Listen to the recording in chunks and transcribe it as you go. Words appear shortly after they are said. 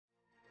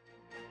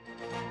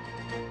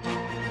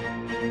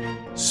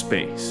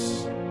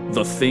Space.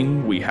 The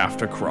thing we have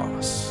to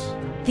cross.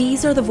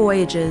 These are the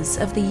voyages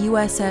of the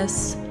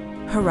USS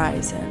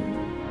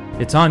Horizon.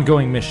 Its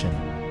ongoing mission: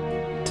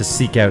 to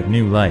seek out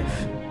new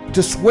life.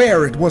 To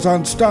swear it was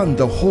unstunned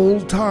the whole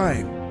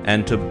time.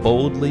 And to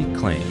boldly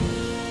claim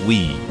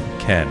we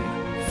can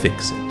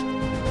fix it.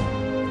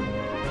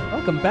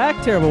 Welcome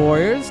back, Terrible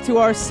Warriors, to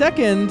our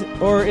second,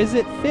 or is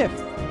it fifth,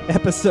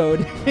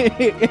 episode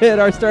in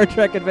our Star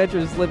Trek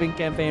Adventures Living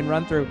Campaign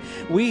run-through.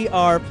 We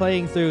are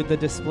playing through The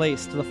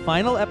Displaced, the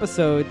final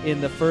episode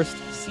in the first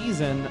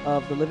season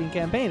of the Living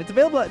Campaign. It's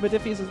available at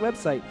Modiphius'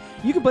 website.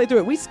 You can play through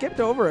it. We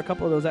skipped over a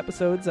couple of those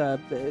episodes.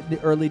 The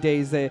early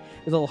days, it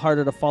was a little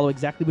harder to follow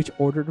exactly which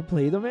order to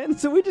play them in,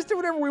 so we just did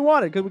whatever we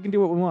wanted because we can do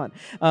what we want.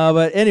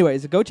 But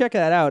anyways, go check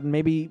that out, and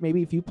maybe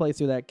if you play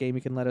through that game,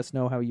 you can let us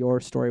know how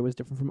your story was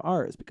different from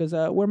ours, because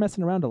we're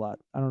messing around a lot.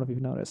 I don't know if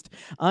you've noticed.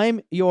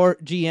 I'm your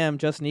GM,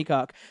 Justin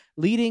Eacock,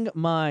 leading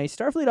my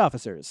Starfleet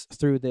officers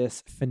through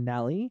this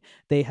finale.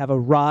 They have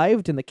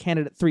arrived in the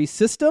Candidate 3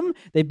 system.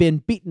 They've been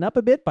beaten up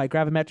a bit by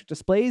gravimetric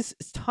displays.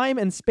 Time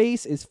and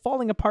space is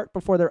falling apart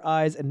before their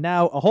eyes, and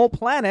now a whole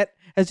planet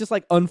has just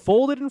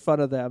unfolded in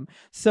front of them.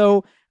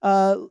 So,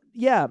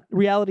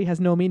 reality has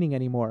no meaning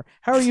anymore.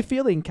 How are you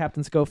feeling,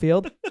 Captain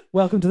Schofield?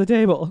 Welcome to the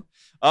table.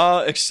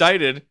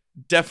 Excited.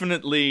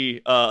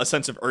 Definitely a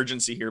sense of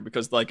urgency here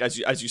because,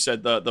 as you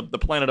said, the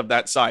planet of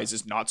that size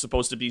is not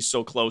supposed to be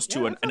so close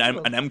to an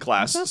M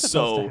class. That's not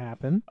supposed to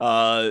happen.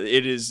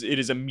 It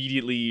is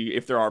immediately,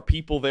 if there are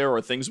people there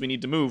or things we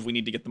need to move, we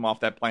need to get them off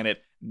that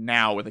planet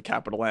now with a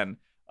capital N.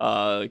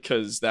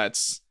 Because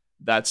that's.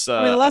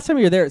 I mean, the last time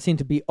you were there, it seemed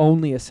to be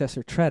only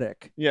Assessor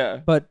Tredick.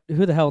 Yeah. But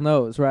who the hell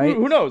knows, right?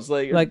 Who knows?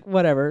 Like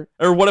whatever.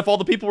 Or what if all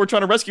the people we're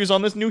trying to rescue is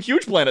on this new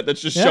huge planet that's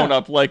just shown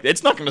up?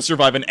 It's not going to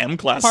survive an M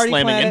class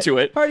slamming into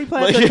it. Party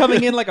planets are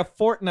coming in like a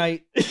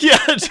fortnight. Yeah,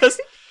 just.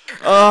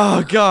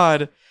 Oh,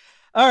 God.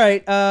 All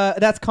right.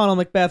 That's Connell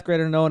Macbeth,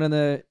 greater known in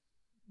the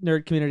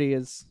nerd community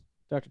as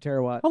Dr.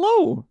 Terawatt.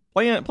 Hello.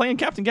 Playing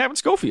Captain Gavin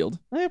Schofield.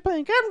 Hey,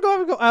 playing Captain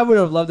Gavin. I would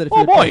have loved it if you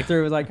had played through.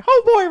 It was like,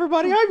 oh boy,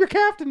 everybody, I'm your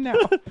captain now.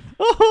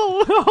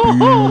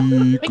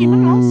 Oh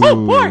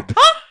boy.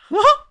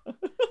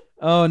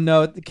 Oh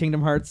no, the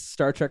Kingdom Hearts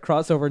Star Trek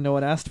crossover no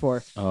one asked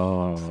for.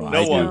 Oh,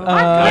 no one.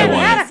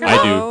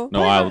 I do.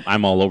 No,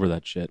 I'm all over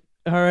that shit.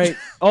 All right,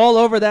 all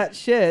over that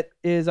shit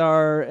is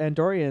our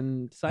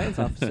Andorian science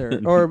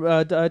officer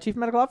or chief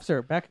medical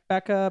officer back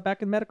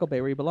in medical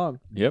bay where you belong.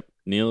 Yep,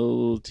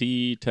 Neil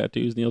T.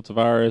 Tattoos, Neil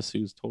Tavares,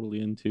 who's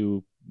totally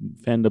into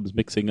fandoms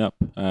mixing up,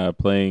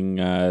 playing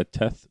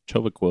Teth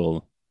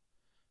Chovaquil,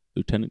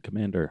 Lieutenant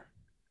Commander,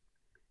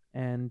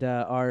 and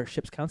our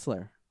ship's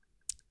counselor,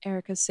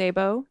 Erica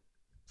Sabo,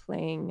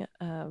 playing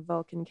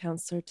Vulcan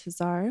Counselor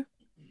Tazar.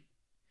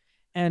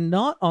 And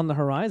not on the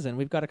horizon,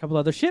 we've got a couple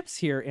other ships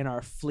here in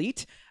our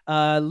fleet,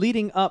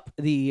 leading up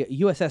the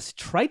USS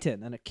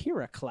Triton, an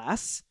Akira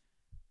class,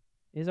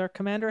 is our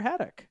Commander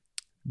Haddock.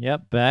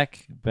 Yep,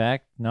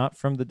 back, not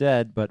from the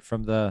dead, but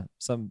from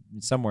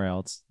somewhere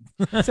else.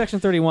 Section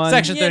 31.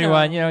 Section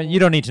 31. You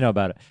don't need to know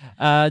about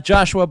it.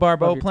 Joshua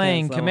Barbeau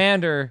playing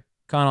Commander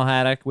Connell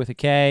Haddock with a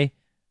K.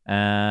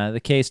 The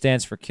K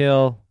stands for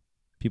kill.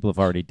 People have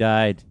already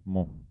died.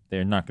 Well,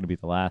 they're not going to be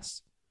the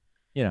last.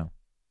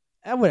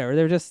 Whatever.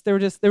 They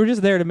were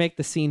just there to make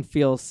the scene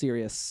feel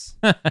serious.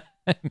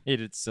 Made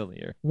it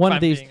sillier. One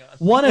of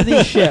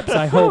these ships,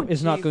 I hope,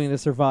 is not going to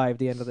survive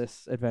the end of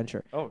this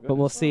adventure. But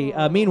we'll see.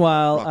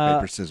 Meanwhile,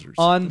 rock, paper, scissors.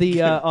 on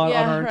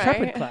our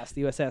Intrepid class,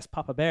 the USS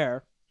Papa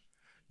Bear,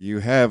 you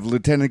have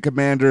Lieutenant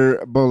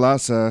Commander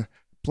Bolasa,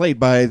 played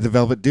by the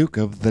Velvet Duke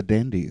of the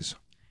Dandies.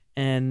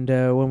 And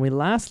when we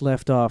last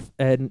left off,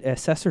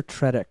 Assessor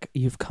Tredick,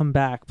 you've come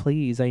back.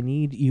 Please, I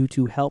need you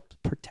to help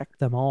protect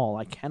them all.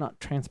 I cannot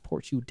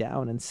transport you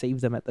down and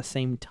save them at the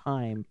same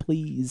time.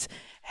 Please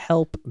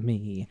help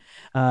me.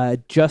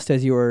 Just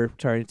as you were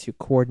trying to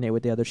coordinate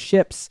with the other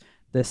ships,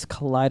 this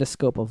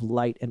kaleidoscope of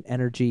light and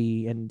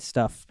energy and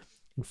stuff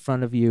in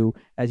front of you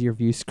as your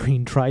view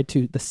screen tried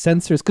to... The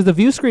sensors... Because the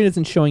view screen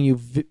isn't showing you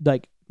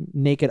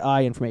naked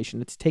eye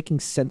information. It's taking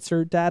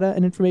sensor data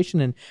and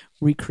information and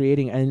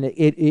recreating, and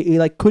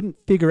it couldn't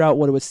figure out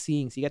what it was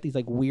seeing. So you got these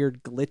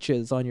weird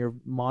glitches on your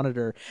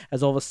monitor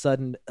as all of a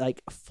sudden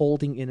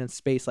folding in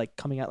space,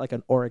 coming out like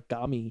an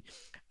origami.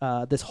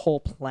 This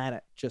whole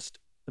planet just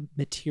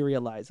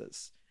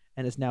materializes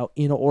and is now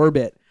in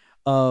orbit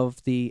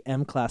of the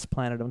M-class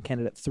planet on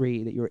Candidate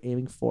 3 that you were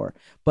aiming for.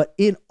 But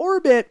in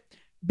orbit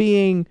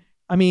being,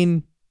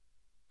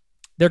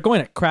 they're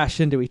going to crash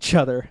into each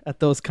other at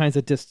those kinds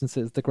of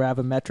distances. The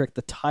gravimetric,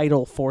 the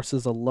tidal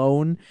forces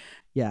alone.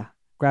 Yeah,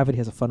 gravity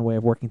has a fun way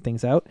of working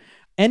things out.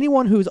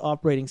 Anyone who's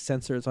operating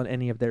sensors on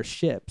any of their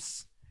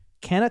ships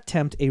can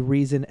attempt a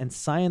reason and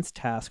science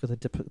task with a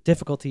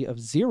difficulty of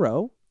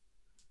 0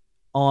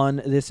 on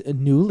this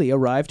newly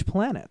arrived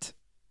planet.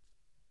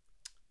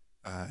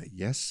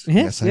 Yes,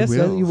 I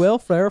will. You will,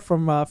 Flair,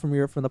 from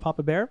the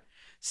Papa Bear.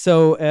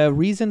 So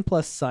reason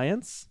plus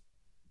science.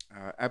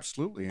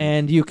 Absolutely.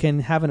 And you can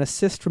have an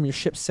assist from your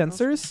ship's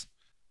sensors.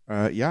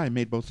 Yeah, I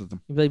made both of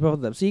them. You played both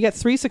of them. So you get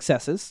 3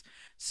 successes.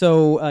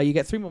 So you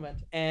get 3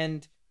 momentum.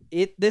 And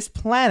this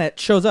planet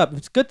shows up.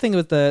 It's a good thing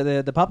with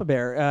the Papa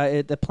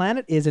Bear. The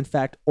planet is, in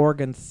fact,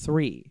 Organ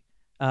 3.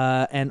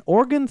 And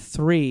Organ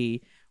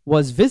 3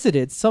 was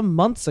visited some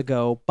months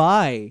ago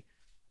by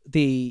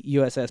the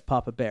USS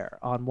Papa Bear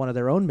on one of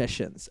their own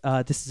missions.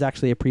 This is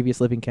actually a previous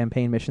Living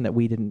Campaign mission that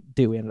we didn't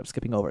do. We ended up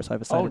skipping over, so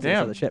I've assigned it to this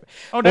other ship.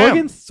 Oh, damn.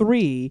 Organ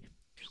 3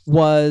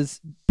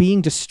 was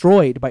being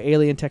destroyed by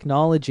alien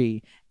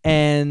technology,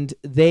 and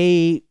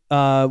they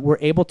were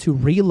able to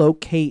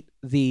relocate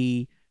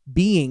the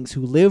beings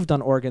who lived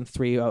on Organ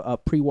 3, a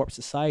pre-warp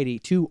society,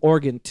 to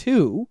Organ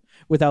 2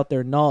 without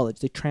their knowledge.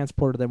 They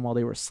transported them while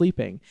they were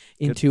sleeping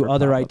into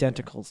other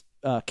identical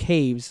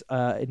caves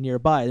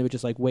nearby. They would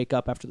just like wake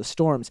up after the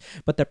storms.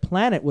 But their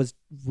planet was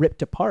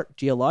ripped apart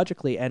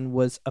geologically and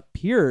was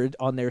appeared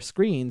on their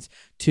screens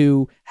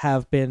to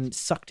have been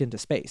sucked into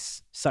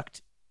space,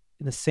 sucked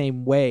in the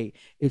same way.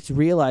 It's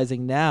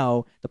realizing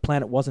now the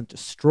planet wasn't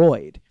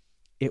destroyed.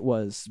 It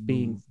was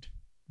being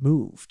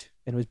moved,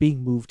 and it was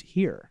being moved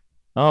here.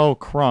 Oh,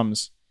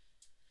 crumbs.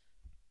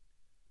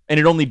 And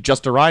it only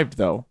just arrived,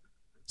 though.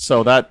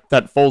 So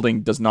that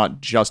folding does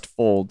not just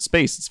fold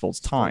space, it folds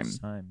time.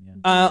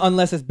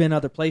 Unless it's been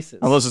other places.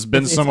 Unless it's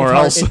been somewhere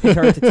hard, else. It's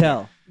hard to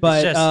tell.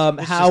 But It's how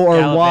just or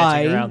gallivanting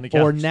why around the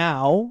or galaxy.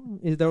 now,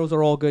 those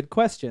are all good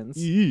questions.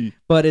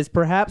 But is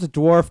perhaps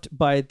dwarfed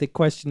by the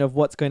question of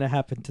what's going to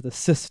happen to the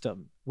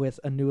system with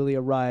a newly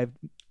arrived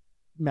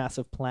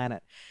massive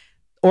planet.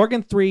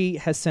 Organ 3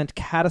 has sent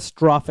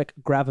catastrophic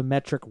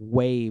gravimetric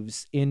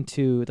waves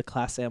into the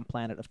Class M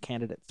planet of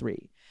Candidate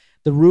 3.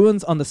 The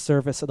ruins on the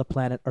surface of the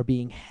planet are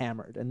being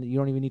hammered, and you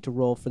don't even need to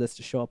roll for this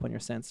to show up on your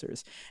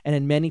sensors, and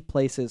in many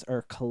places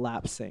are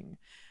collapsing.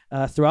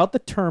 Throughout the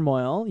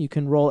turmoil, you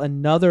can roll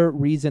another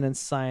reason and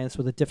science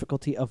with a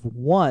difficulty of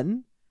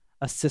 1,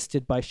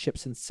 assisted by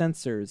ships and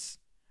sensors,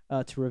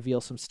 to reveal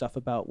some stuff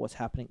about what's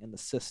happening in the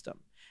system.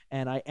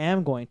 And I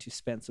am going to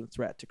spend some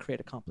threat to create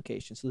a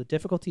complication. So the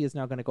difficulty is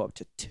now going to go up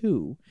to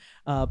 2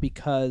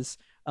 because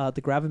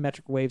the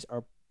gravimetric waves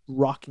are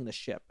rocking the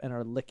ship and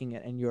are licking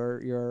it, and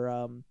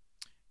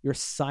your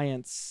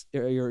science,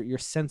 your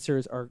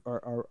sensors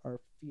are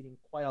feeding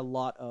quite a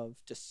lot of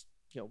just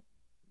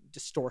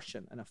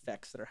distortion and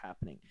effects that are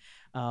happening.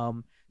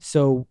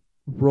 So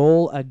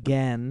roll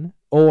again,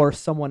 or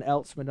someone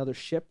else from another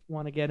ship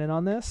want to get in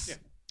on this?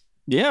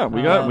 Yeah,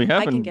 we have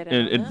I can get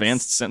in on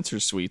advanced sensor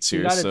suites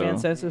here. We got so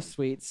advanced sensor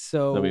suites,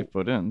 so that we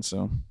put in.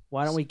 So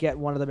why don't we get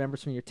one of the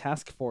members from your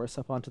task force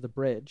up onto the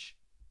bridge?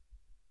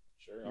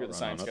 you're the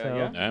science guy, So-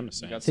 yeah? I'm a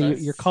science. So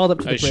you're called up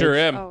to the I bridge. sure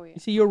am. Oh, yeah. You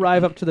see, you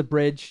arrive up to the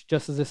bridge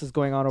just as this is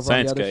going on over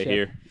Science on the other guy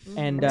ship. here.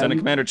 And Lieutenant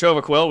Commander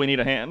Chovaquill, we need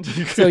a hand.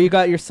 so you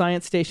got your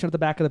science station at the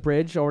back of the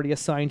bridge already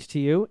assigned to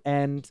you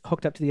and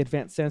hooked up to the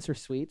advanced sensor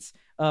suites.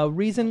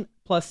 Reason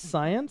plus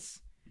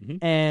science.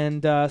 Mhm.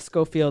 And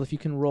Schofield, if you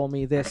can roll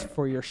me this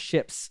for your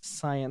ship's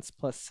science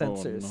plus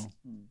sensors.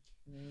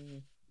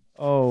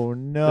 Oh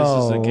no!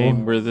 This is a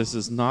game where this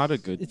is not a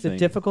good It's thing. a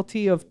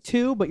difficulty of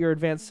 2, but your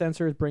advanced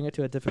sensors bring it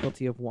to a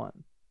difficulty of 1.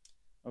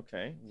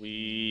 Okay,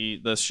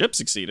 the ship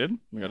succeeded.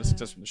 We got a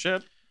success from the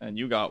ship, and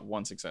you got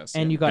 1 success.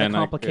 And you got And a I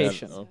got-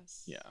 complication.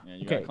 yeah,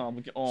 you Okay. got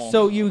complication. Oh,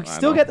 So you I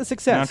still know. get the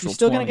success. Natural You're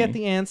still going to 20. get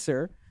the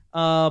answer.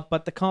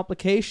 But the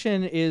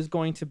complication is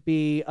going to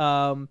be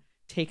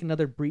take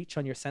another breach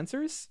on your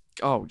sensors.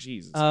 Oh,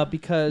 Jesus.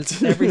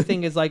 Because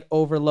everything is like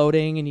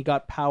overloading and you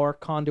got power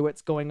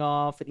conduits going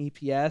off and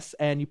EPS,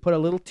 and you put a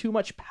little too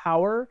much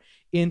power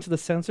into the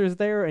sensors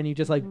there, and you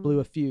just like blew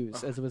a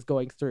fuse as it was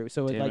going through.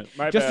 So it, Damn like it.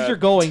 My just as bad. you're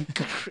going,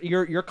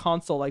 your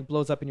console like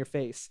blows up in your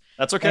face.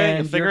 That's okay.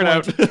 And Figure you're it going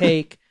out. to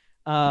take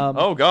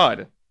Oh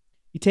God.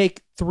 you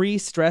take 3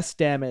 stress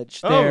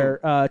damage there,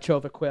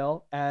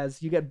 Chovaquill,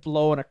 as you get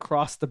blown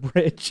across the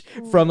bridge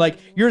from like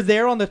you're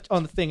there on the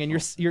thing, and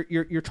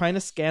you're trying to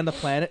scan the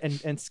planet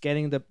and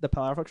scanning the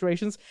power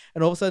fluctuations,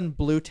 and all of a sudden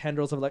blue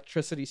tendrils of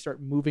electricity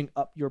start moving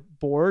up your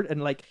board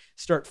and like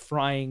start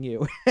frying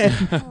you,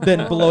 and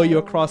then blow you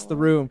across the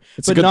room.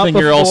 It's a good thing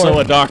you're also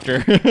a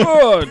doctor.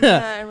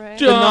 Yeah, right.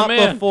 but not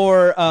man.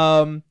 before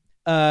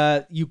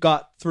you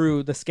got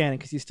through the scanning,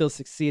 because you still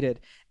succeeded,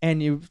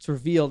 and it's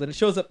revealed, and it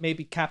shows up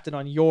maybe captain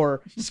on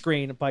your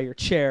screen by your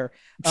chair,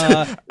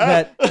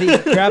 that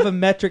the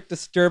gravimetric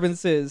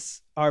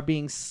disturbances are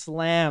being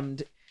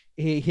slammed.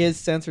 His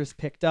sensors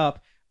picked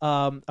up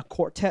a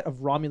quartet of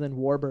Romulan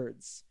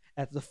warbirds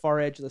at the far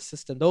edge of the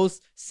system.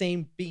 Those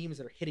same beams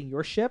that are hitting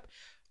your ship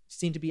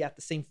seem to be at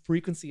the same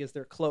frequency as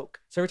their cloak.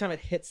 So every time it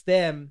hits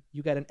them,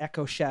 you get an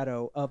echo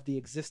shadow of the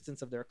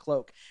existence of their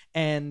cloak.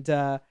 And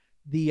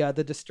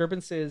the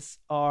disturbances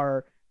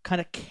are kind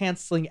of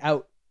canceling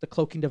out the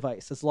cloaking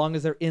device. As long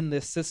as they're in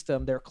this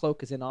system, their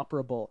cloak is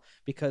inoperable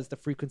because the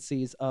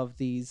frequencies of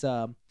these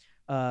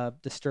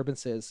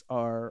disturbances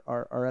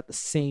are at the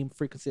same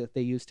frequency that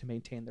they use to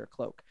maintain their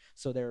cloak.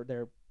 So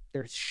they're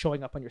they're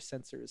showing up on your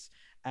sensors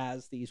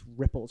as these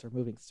ripples are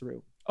moving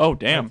through. Oh,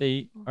 damn.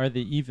 Are they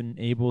even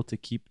able to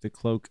keep the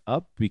cloak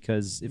up?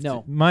 Because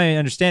No. my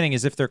understanding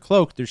is if they're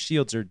cloaked, their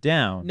shields are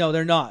down. No,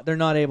 they're not. They're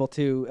not able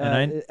to.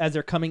 As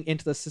they're coming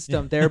into the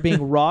system, they're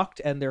being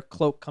rocked, and their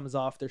cloak comes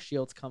off, their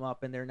shields come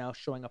up, and they're now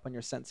showing up on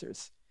your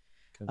sensors.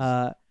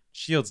 'Cause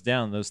shields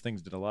down, those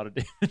things did a lot of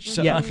damage.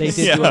 to Yeah, us. they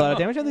did do a lot of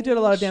damage, and they did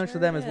a lot of damage to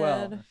them as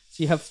well. did.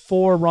 So you have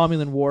 4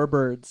 Romulan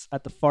warbirds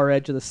at the far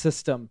edge of the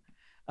system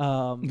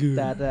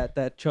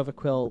that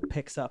Chovaquil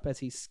picks up as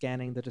he's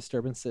scanning the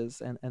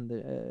disturbances and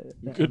the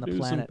Good and the news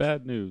planet. and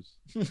bad news.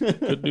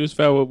 Good news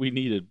found what we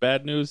needed.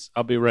 Bad news,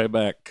 I'll be right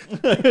back.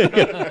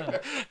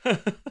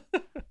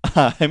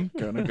 I'm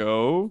gonna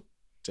go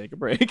take a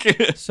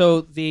break.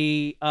 So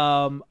the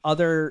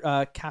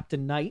other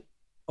Captain Knight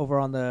over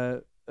on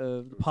the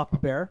Papa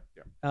Bear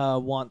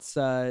wants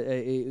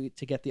to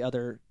get the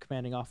other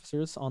commanding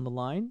officers on the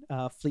line.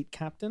 Fleet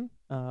Captain,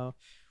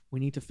 we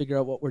need to figure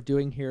out what we're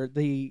doing here.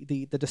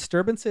 The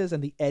disturbances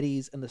and the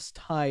eddies and the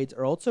tides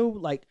are also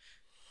like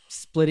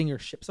splitting your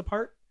ships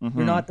apart.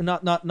 You're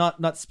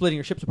not splitting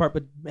your ships apart,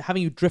 but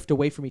having you drift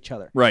away from each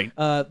other. Right.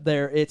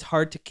 It's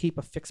hard to keep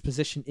a fixed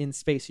position in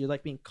space. You're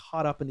like being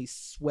caught up in these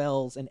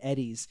swells and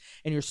eddies,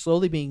 and you're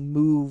slowly being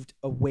moved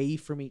away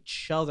from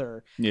each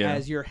other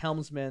as your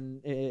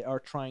helmsmen are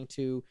trying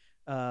to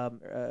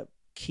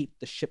keep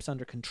the ships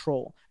under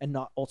control and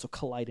not also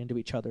collide into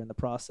each other in the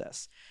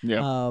process.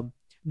 Yeah.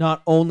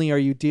 Not only are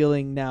you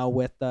dealing now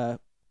with the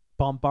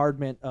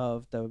bombardment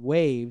of the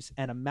waves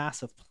and a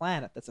massive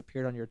planet that's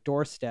appeared on your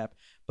doorstep,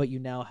 but you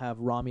now have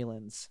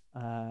Romulans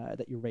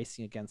that you're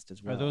racing against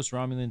as well. Are those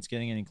Romulans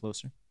getting any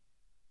closer?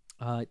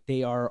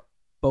 They are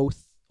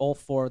all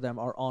 4 of them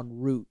are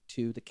en route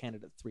to the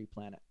Candidate 3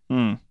 planet.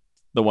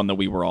 The one that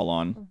we were all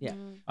on. Yeah.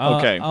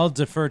 Okay. I'll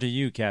defer to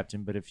you,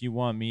 Captain, but if you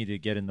want me to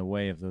get in the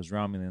way of those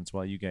Romulans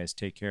while you guys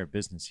take care of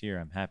business here,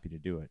 I'm happy to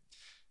do it.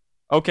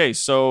 Okay,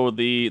 so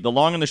the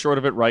long and the short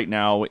of it right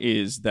now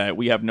is that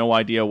we have no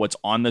idea what's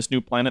on this new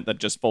planet that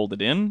just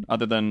folded in,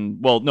 other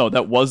than, well, no,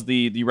 that was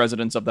the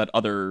residence of that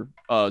other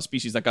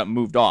species that got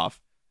moved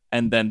off,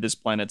 and then this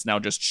planet's now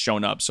just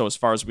shown up. So as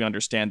far as we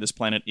understand, this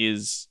planet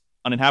is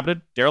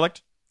uninhabited,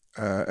 derelict?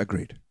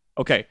 Agreed.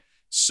 Okay,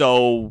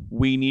 so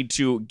we need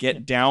to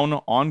get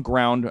down on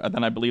ground, and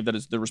then I believe that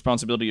is the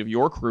responsibility of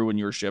your crew and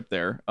your ship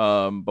there,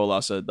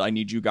 Bolasa. I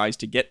need you guys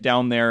to get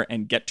down there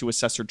and get to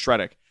Assessor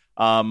Tredic.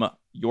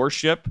 Your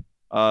ship,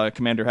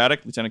 Commander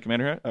Haddock, Lieutenant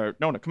Commander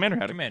Haddock, Commander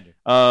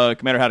Haddock.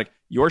 Commander Haddock,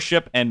 your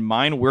ship and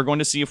mine, we're going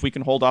to see if we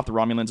can hold off the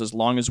Romulans as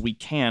long as we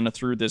can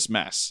through this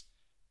mess.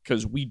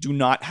 Because we do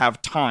not have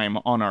time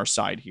on our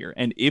side here.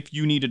 And if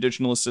you need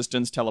additional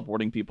assistance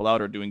teleporting people out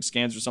or doing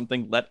scans or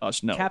something, let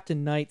us know.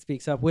 Captain Knight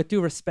speaks up. With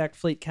due respect,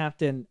 Fleet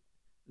Captain,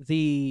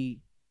 the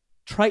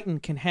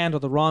Triton can handle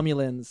the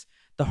Romulans.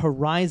 The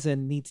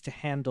Horizon needs to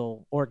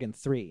handle Organ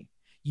 3.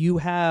 You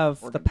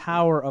have the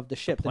power of the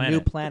ship, the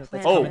new planet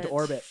that's come into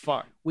orbit.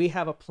 Fuck. We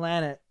have a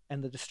planet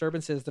and the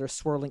disturbances that are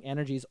swirling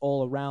energies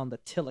all around the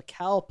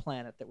Tilical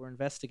planet that we're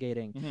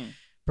investigating.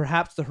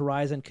 Perhaps the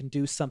Horizon can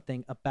do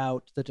something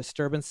about the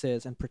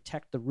disturbances and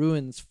protect the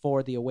ruins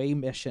for the away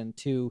mission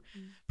to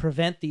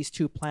prevent these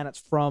 2 planets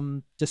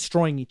from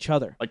destroying each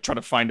other. Like try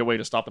to find a way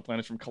to stop the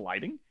planets from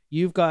colliding?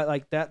 You've got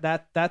like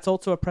that's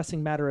also a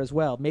pressing matter as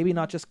well. Maybe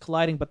not just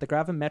colliding, but the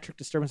gravimetric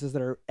disturbances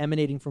that are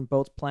emanating from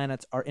both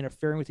planets are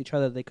interfering with each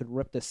other. They could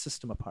rip this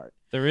system apart.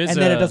 There is, and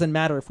then it doesn't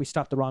matter if we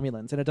stop the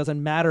Romulans, and it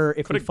doesn't matter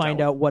if we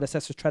find out what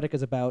Assessor Tredic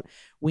is about.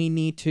 We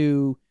need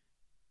to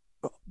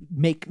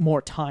make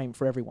more time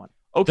for everyone.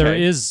 Okay. There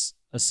is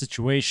a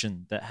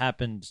situation that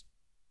happened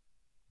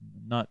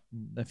not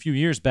a few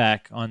years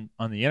back on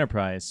the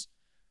Enterprise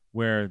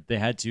where they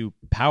had to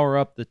power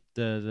up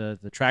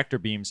the tractor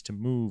beams to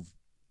move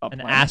an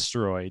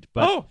asteroid,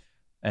 but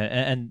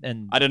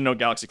and I didn't know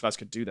Galaxy Class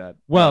could do that.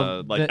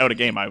 Well, out of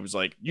game, I was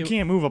like, you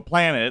can't move a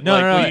planet.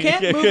 No, you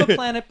can't move a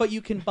planet, but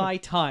you can buy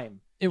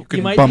time. You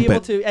might be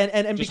able to,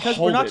 and because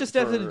we're not just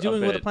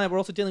dealing with a planet, we're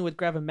also dealing with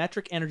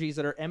gravimetric energies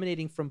that are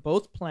emanating from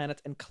both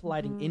planets and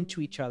colliding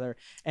into each other.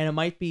 And it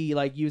might be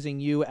like using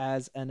you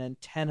as an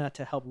antenna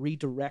to help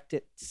redirect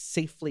it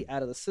safely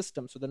out of the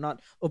system, so they're not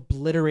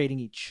obliterating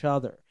each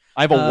other.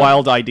 I have a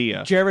wild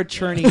idea. Jared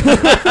Cherney,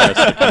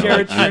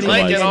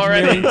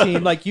 engineering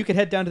team. Like you could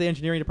head down to the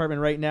engineering department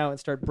right now and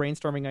start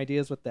brainstorming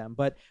ideas with them.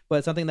 But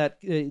something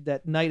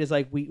that Knight is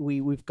like,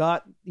 we've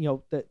got,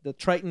 the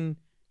Triton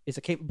is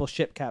a capable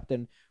ship,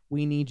 Captain.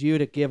 We need you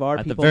to give our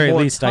people more time. At the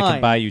very least, I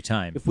can buy you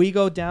time. If we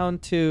go down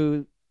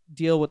to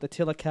deal with the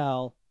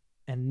Tilical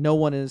and no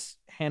one is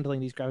handling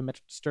these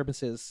gravimetric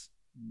disturbances,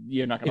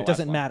 you're not gonna. It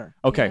doesn't matter.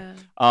 Okay. Yeah.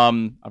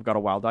 I've got a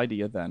wild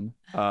idea then.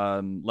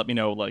 Let me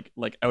know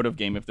like out of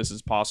game if this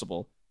is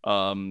possible.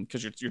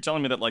 Because you're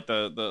telling me that like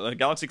the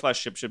Galaxy class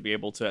ship should be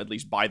able to at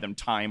least buy them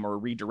time or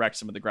redirect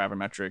some of the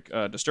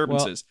gravimetric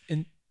disturbances.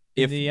 Well,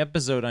 in the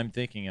episode I'm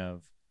thinking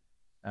of,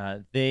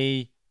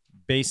 they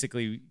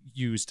basically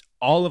used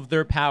all of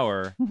their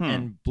power Mhm.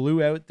 and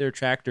blew out their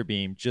tractor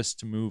beam just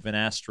to move an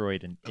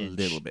asteroid an A inch.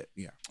 little bit,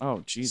 yeah.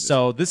 Oh, Jesus.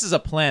 So this is a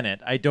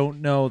planet. I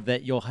don't know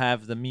that you'll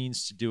have the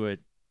means to do it,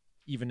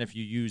 even if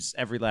you use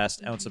every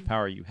last ounce of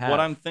power you have. what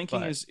I'm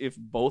thinking but- is if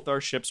both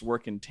our ships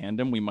work in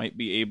tandem, we might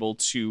be able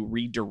to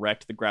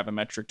redirect the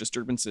gravimetric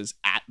disturbances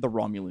at the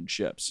Romulan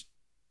ships.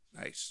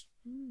 Nice.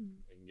 We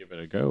can give it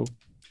a go.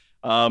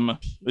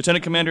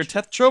 Lieutenant Commander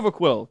Teth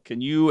Chovaquil, can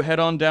you head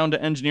on down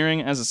to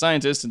engineering as a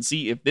scientist and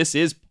see if this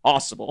is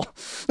possible?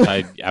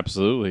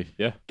 Absolutely,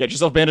 yeah. Get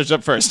yourself bandaged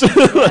up first.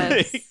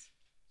 Yes.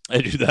 I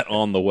do that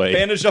on the way.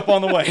 Bandaged up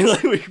on the way.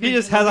 Like, He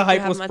just has a think you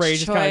have hypo much spray,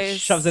 just kind of choice.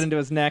 shoves it into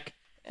his neck.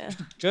 Yeah.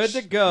 Good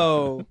to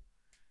go.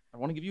 I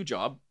want to give you a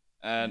job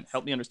and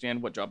help me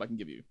understand what job I can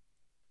give you,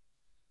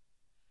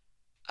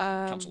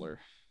 counselor.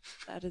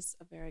 That is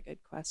a very good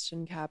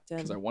question, Captain.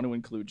 Because I want to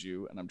include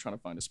you, and I'm trying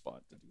to find a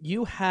spot. To do that.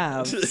 You have.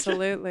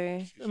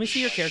 Absolutely. Let me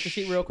see your character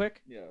sheet real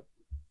quick. Yeah.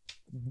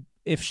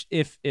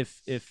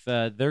 if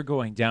they're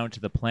going down to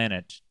the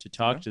planet to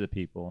talk to the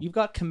people, You've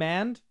got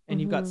command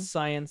and you've got Mhm.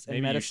 science and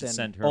Maybe you should medicine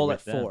send her all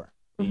with at them. 4.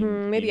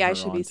 Maybe beam I her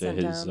should be onto sent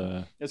his, down.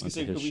 I was gonna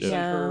say, onto could his we ship.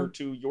 send her Yeah.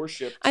 to your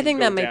ship? I to think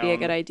go that might be a down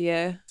good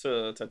idea.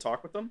 to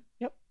talk with them.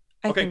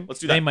 I Okay, think. let's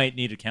do that. they might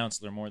need a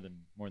counselor more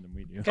than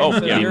we do. Okay, Oh,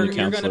 so yeah. you're The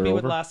going to counselor be with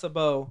over. Lassa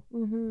Bow.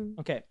 Mhm.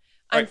 Okay.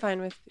 I'm Right.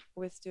 fine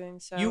with doing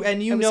so. You I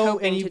was know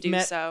hoping and to you've do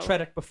met so.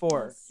 Tredic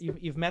before. Yes.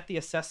 You've met the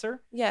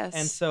assessor, Yes.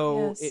 and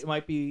so yes. it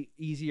might be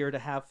easier to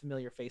have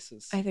familiar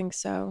faces. I think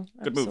so.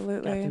 Good move.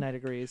 Absolutely. Captain Knight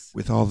agrees.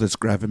 With all this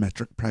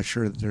gravimetric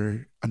pressure,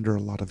 they're under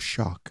a lot of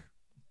shock.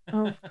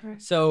 Oh,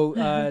 Christ. So,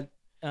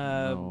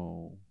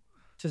 No.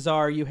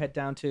 Tazar, you head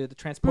down to the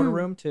transporter Mm.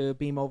 room to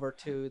beam over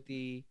to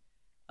the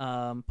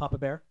Papa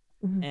Bear,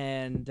 Mhm.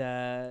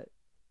 and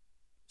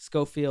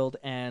Schofield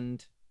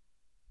and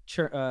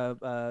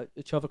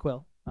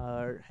Chovaquil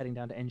are heading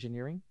down to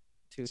engineering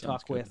to Sounds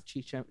talk good. with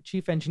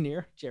Chief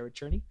Engineer Jared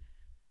Cherney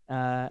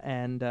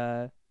and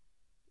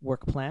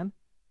work a plan.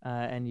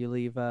 And you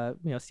leave,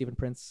 Stephen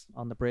Prince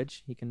on the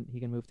bridge. He can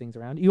move things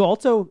around. You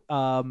also,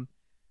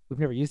 we've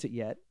never used it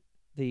yet.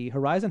 The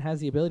Horizon has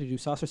the ability to do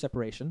saucer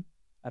separation.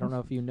 I don't know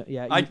if you know.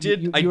 Yeah, I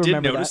did. I did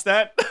remember notice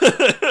that.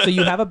 so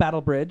you have a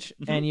battle bridge,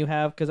 Mhm. and you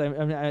have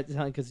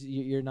because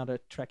you're not a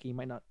Trekkie, you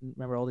might not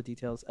remember all the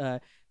details.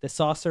 The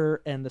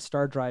saucer and the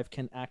star drive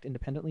can act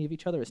independently of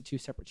each other as 2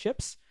 separate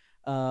ships.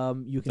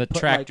 You can The put,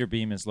 tractor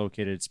beam is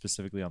located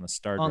specifically on the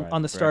star drive.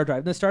 on the star correct?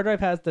 drive. The star drive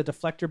has the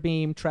deflector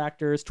beam,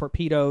 tractors,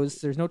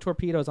 torpedoes. There's no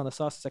torpedoes on the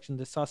saucer section.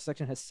 The saucer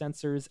section has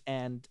sensors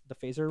and the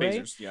phaser array,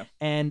 Phasers, yeah.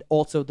 and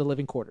also the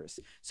living quarters.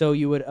 So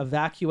you would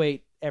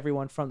evacuate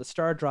everyone from the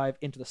star drive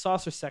into the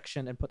saucer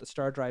section and put the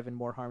star drive in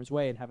more harm's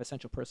way and have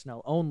essential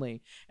personnel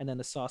only, and then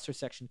the saucer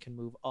section can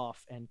move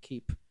off and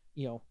keep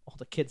all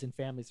the kids and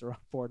families that are on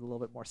board a little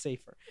bit more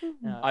safer.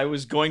 I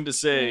was going to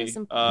say, That is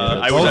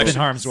important. I Both was in actually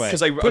harm's way.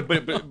 because but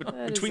That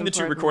is between the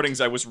two important.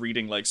 recordings, I was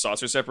reading like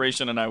saucer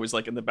separation, and I was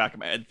like in the back of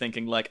my head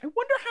thinking like, I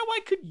wonder how I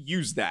could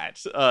use that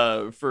for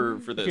this. If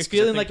you're 'cause I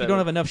feeling think like you that don't would-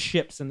 have enough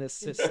ships in this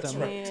system,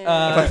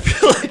 Yeah. I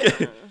feel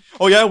like,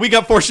 oh yeah, we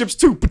got 4 ships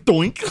too.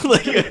 Doink.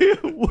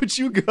 Like, what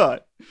you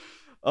got?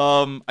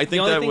 I the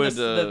think only that thing would. is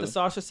the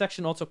saucer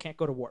section also can't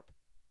go to warp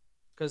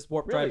because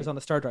warp drive Really? is on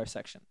the star drive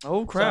section.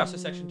 oh crap! Saucer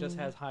section just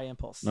has high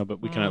impulse. No,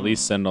 but we can at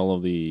least send all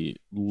of the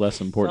less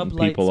important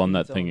Sublight people on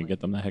that speeds thing only. and get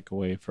them the heck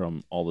away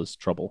from all this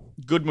trouble.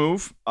 Good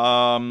move.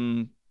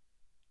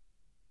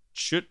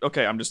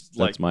 Okay, I'm just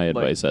That's my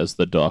advice as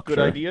the doctor. Good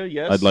idea.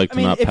 Yes. I'd like I to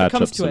mean, not if it patch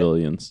comes up to it.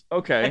 civilians.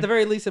 Okay. At the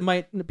very least, it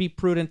might be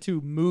prudent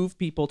to move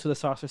people to the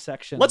saucer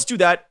section. Let's do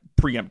that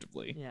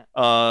preemptively.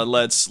 Yeah.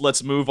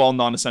 Let's move all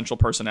non-essential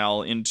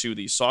personnel into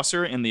the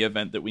saucer in the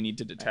event that we need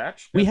to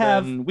detach. We And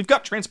have- then we've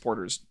got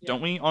transporters,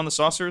 don't we, on the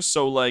saucers?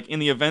 So like in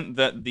the event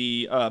that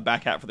the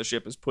back hat for the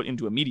ship is put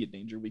into immediate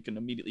danger, we can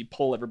immediately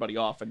pull everybody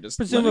off and just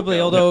let it Presumably,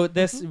 go. although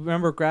this,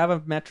 remember,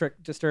 gravimetric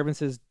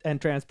disturbances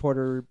and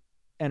transporter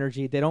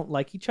energy, they don't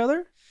like each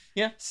other.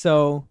 Yeah.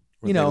 So,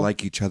 Or you they know,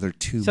 like each other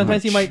too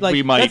sometimes much. you might like,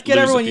 We might let's get lose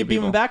a everyone, few you beam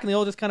people. them back, and they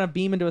all just kind of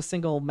beam into a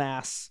single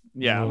mass.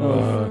 yeah.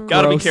 of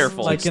Gotta be gross,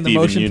 careful. Like in the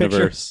Steven motion picture.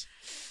 Universe.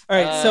 All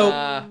right, so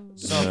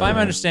So if I'm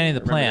understanding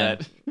the Remember plan,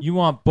 that. you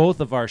want both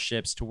of our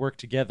ships to work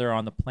together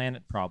on the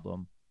planet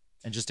problem,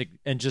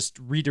 and just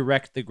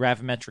redirect the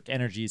gravimetric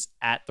energies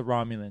at the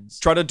Romulans.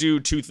 Try to do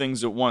 2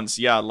 things at once.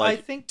 Yeah, like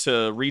I think-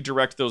 to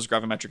redirect those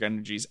gravimetric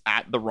energies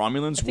at the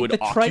Romulans I think would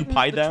the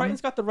occupy the them. Triton's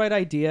got the right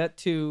idea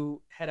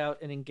to head out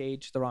and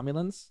engage the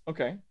Romulans.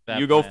 Okay. That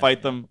You go plan, fight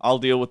yeah. them. I'll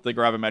deal with the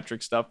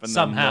gravimetric stuff and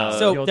Somehow. then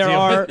So You'll there deal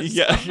are with-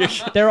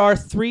 yeah. there are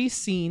 3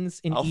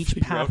 scenes in I'll each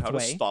figure out how to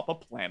pathway. stop a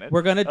planet.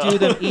 We're gonna do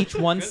them Oh. each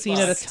one Good scene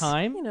at a luck.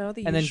 time, You know,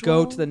 the and then go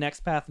usual. to the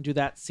next path and do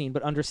that scene.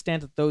 But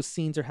understand that those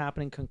scenes are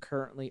happening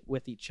concurrently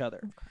with each other.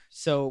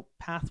 So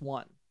path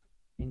 1,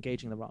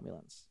 engaging the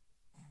Romulans,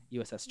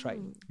 USS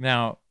Triton.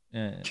 Now,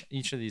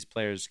 each of these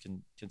players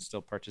can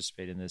still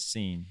participate in this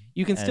scene.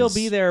 You can still as-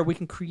 be there. We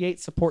can create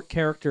support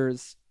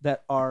characters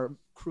that are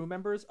crew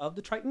members of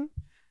the Triton,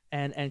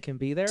 and can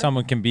be there.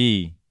 Someone can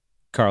be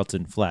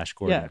Carlton Flash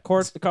Gordon. Yeah,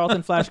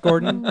 Carlton Flash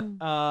Gordon,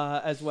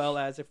 as well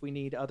as if we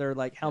need other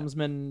like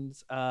helmsmen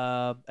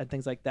and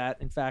things like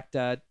that. In fact,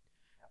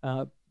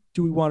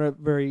 do we want to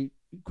very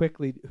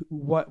quickly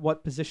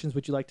what positions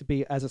would you like to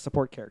be as a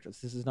support character?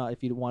 This is not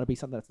if you want to be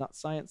something that's not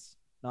science,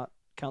 not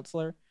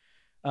counselor.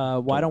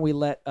 Why don't we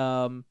let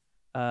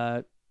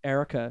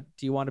Erica?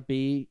 Do you want to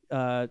be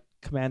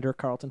Commander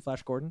Carlton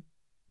Flash Gordon?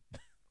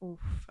 Oof,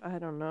 I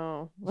don't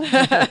know.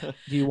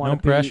 Do you want No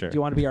to pressure. Do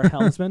you want to be our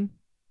helmsman?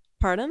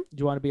 Pardon?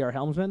 Do you want to be our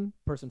helmsman,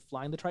 person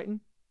flying the Triton?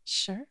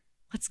 Sure.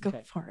 Let's go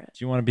Okay. for it.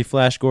 Do you want to be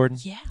Flash Gordon?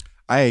 Yeah.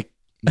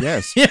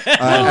 Yes. Yeah.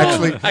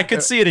 Actually, I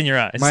could see it in your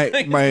eyes.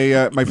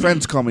 my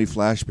friends call me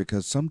Flash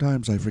because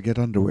sometimes I forget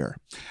underwear.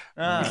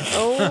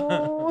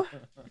 Oh.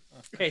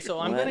 Okay, so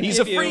I'm gonna. He's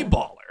give a free you,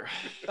 baller.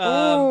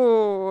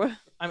 Oh.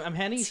 I'm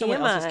handing you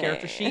someone else's TMI.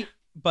 character sheet,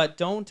 but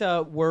don't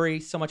worry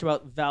so much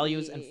about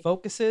values and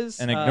focuses.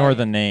 and ignore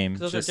the name. 'cause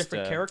those Just, are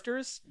different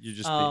characters. You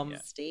just Um, yeah.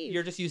 Steve.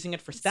 You're just using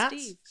it for stats,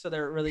 Steve. so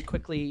they're really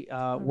quickly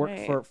work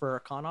Right. for a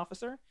con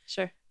officer.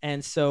 Sure.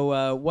 And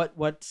so,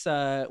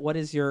 what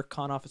is your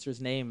con officer's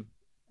name?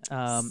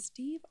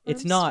 Steve.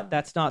 It's not.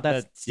 That's not.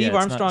 That's That- Steve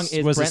yeah, it's not- Armstrong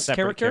is was a Brent's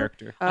separate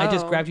character. I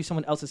just Oh. grabbed you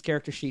someone else's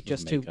character sheet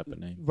just to Make up a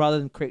name. rather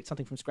than create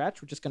something from scratch.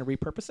 We're just going to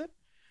repurpose it.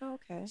 Oh,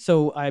 okay.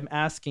 So I'm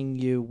asking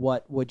you,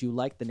 what would you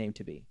like the name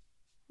to be?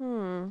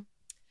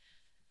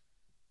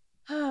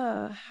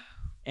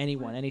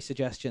 Anyone? Any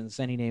suggestions?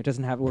 Any name? It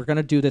doesn't have. We're going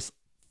to do this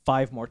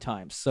 5 more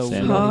times, so we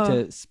Sandra. don't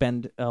need to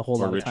spend a whole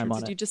Or lot of time Richard. on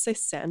Did it. you just say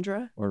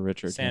Sandra? Or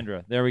Richard.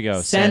 Sandra. There we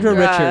go. Sandra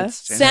Richards.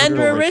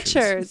 Sandra Richards.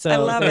 Richards. So I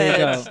love there it.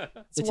 you go.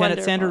 It's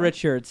Lieutenant Sandra wonderful.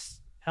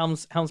 Richards,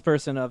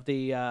 helmsperson of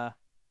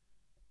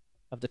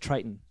the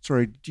Triton.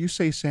 Sorry, did you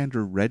say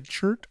Sandra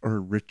Redshirt or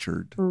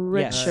Richard?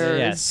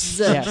 Richards.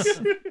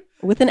 Yes.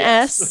 With an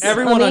S.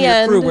 Everyone on the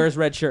your crew end. wears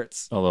red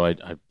shirts. Although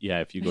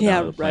if you go Yeah,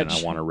 down to the planet,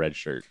 red I want a red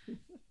shirt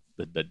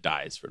that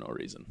dies for no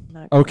reason.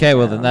 Not going Okay,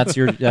 well then down. that's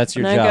your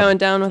Not job. going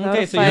down without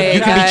Okay, a so you're- fight, You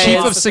could be guys. chief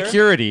of Officer.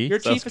 security. You're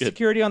Sounds chief of good.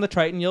 security on the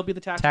Triton. You'll be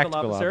the tactical,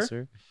 tactical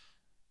officer.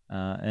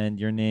 and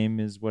your name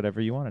is whatever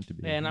you want it to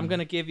be. And I'm going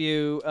to give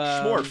you...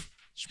 Schmorf.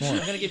 I'm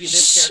going to give you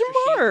this character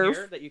sheet Schmorf.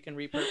 here that you can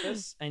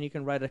repurpose, and you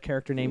can write a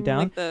character name down.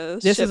 Like the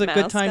This ship is a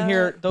good time mascot.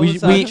 here.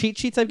 Those We- cheat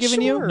sheets I've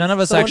given you. Sure. None of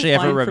us Someone actually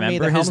ever find for me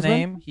remember the his helmsman?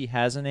 name. He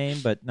has a name,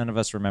 but none of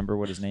us remember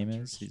what his name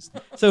is. He's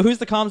So who's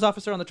the comms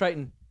officer on the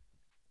Triton?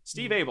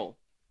 Steve Abel.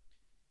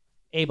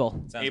 Abel.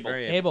 sounds Abel.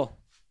 very Abel.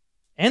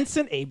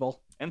 Ensign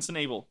Abel Ensign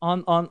Abel.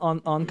 on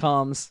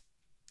comms.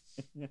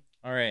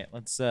 All right,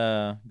 let's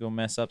go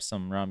mess up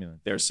some Romulan.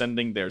 They're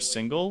sending their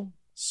single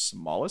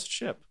smallest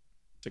ship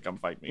to come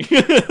fight me.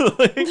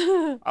 Like,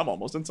 I'm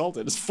almost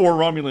insulted. It's 4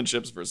 Romulan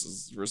ships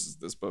versus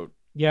this boat.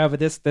 Yeah, but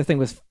this thing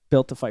was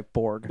built to fight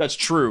Borg. That's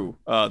true.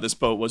 This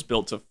boat was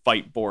built to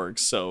fight Borg,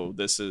 so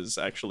this is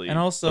actually. And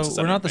also, puts us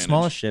at we're an not the advantage.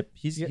 smallest ship.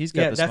 He's got yeah, the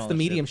that's the smallest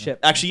medium ship.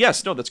 Actually,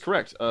 yes, no, that's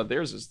correct.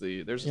 Theirs is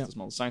the Yeah.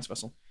 smallest science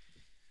vessel.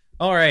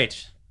 All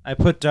right, I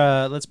put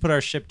let's put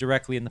our ship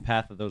directly in the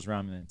path of those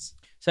Romulans.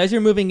 So as you're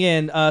moving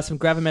in, some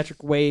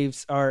gravimetric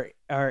waves are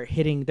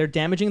hitting. They're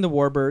damaging the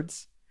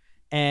warbirds,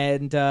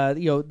 and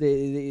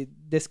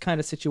this kind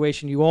of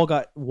situation, you all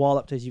got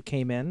walloped as you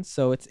came in.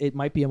 So it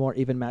might be a more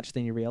even match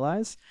than you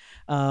realize.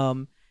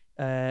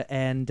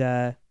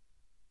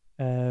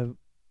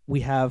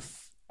 We have.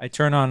 I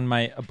turn on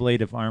my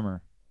ablative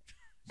armor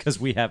because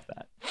we have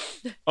that.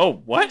 Oh,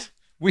 what?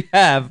 We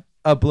have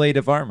a blade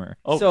of armor.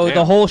 Oh, so damn.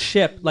 the whole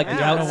ship, like the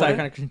Wow. outside,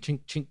 kind of chink,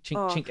 chink, chink,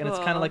 Oh, chink, and it's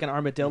kind cool. of like an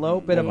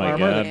armadillo bit of my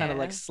armor that God. kind of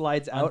like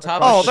slides On out.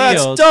 top across Oh, of the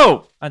that's shields.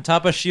 dope. On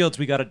top of shields,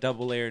 we got a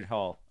double layered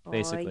hull,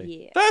 basically.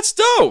 Oh, yeah. That's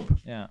dope.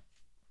 Yeah.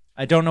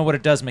 I don't know what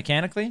it does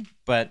mechanically,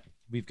 but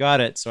we've got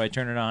it, so I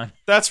turn it on.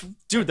 That's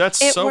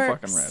It so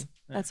works. fucking rad.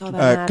 That's all that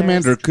matters.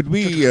 Commander, could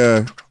we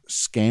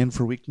scan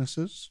for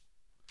weaknesses?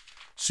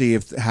 See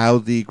how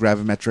the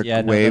gravimetric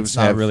Yeah, no, waves that's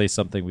not have really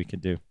something we can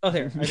do. Oh,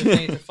 there. I just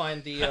need to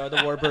find the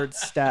warbird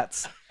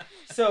stats.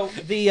 So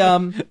the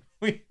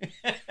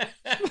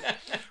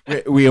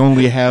We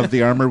only have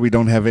the armor. We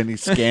don't have any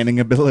scanning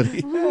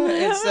ability.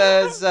 It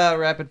says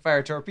rapid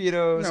fire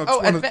torpedoes. No,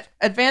 it's one of-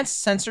 advanced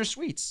sensor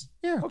suites.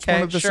 Yeah, it's Okay,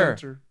 one of the sure.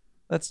 sensor.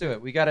 Let's do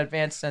it. We got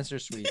advanced sensor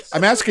suites.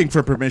 I'm asking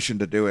for permission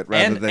to do it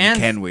rather than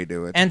can we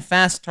do it. And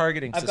fast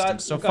targeting I've got-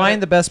 systems. So we've got find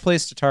it. the best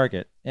place to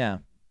target. Yeah.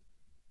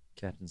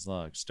 Captain's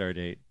log,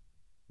 stardate,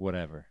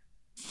 whatever.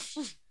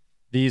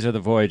 These are the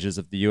voyages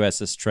of the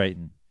USS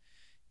Triton.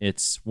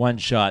 Its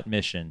one-shot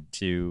mission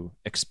to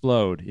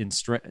explode in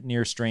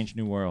near strange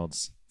new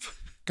worlds.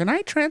 Can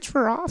I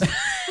transfer off?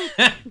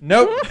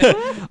 Nope.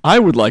 I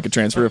would like a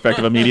transfer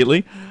effective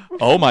immediately.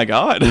 Oh my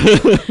god.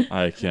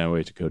 I can't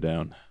wait to go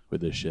down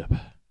with this ship.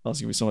 That's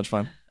gonna be so much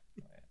fun.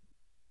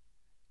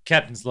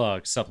 Captain's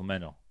log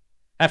supplemental.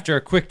 After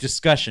a quick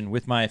discussion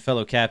with my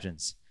fellow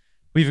captains,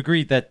 we've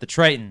agreed that the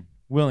Triton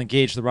will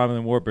engage the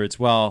Romulan warbirds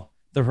while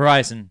the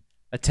Horizon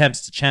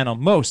attempts to channel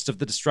most of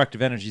the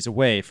destructive energies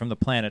away from the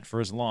planet for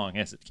as long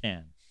as it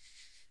can.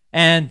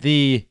 And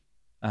the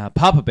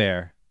Papa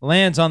Bear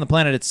lands on the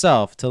planet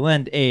itself to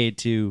lend aid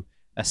to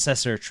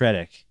Assessor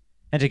Tredick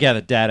and to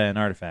gather data and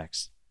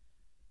artifacts.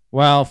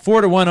 While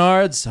 4-1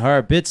 odds are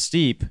a bit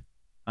steep,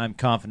 I'm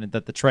confident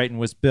that the Triton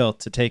was built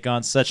to take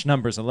on such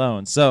numbers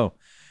alone. So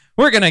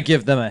we're going to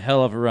give them a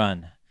hell of a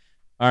run.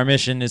 Our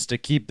mission is to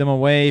keep them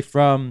away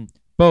from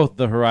both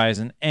the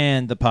Horizon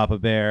and the Papa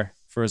Bear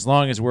for as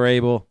long as we're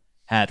able,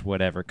 at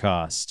whatever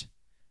cost.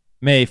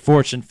 May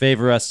fortune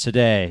favor us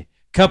today.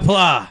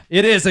 Kapla!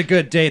 It is a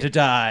good day to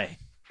die.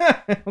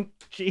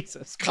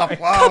 Jesus.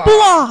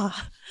 Blah.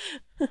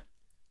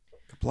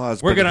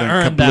 Applause. We're going to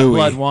earn that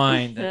blood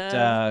wine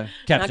that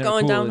Captain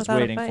going down Cool is without a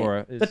waiting fight.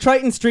 for. The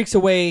Triton streaks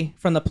away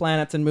from the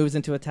planets and moves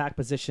into attack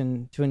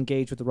position to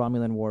engage with the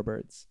Romulan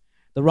warbirds.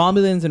 The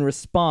Romulans, in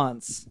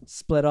response,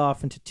 split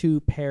off into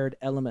two paired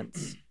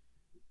elements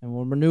and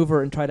will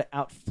maneuver and try to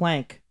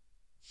outflank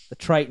the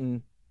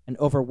Triton and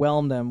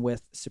overwhelm them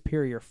with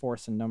superior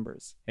force and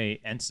numbers. Hey,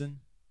 Ensign.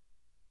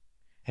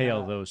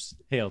 Hail those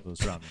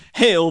Romulans.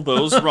 Hail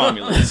those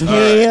Romulans. All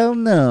right. Hell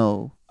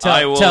no.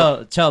 I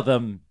will- Tell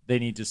them they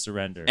need to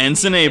surrender.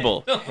 Ensign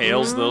Abel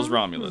hails those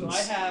Romulans.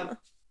 So I have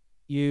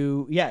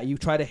you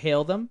try to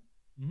hail them,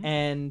 Mhm.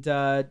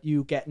 and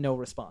you get no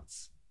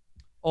response.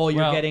 All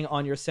you're Well- getting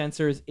on your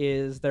sensors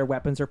is their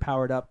weapons are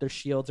powered up, their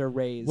shields are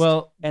raised.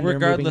 Well, and they're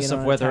regardless moving in of on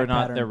an whether or attack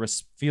not pattern. they're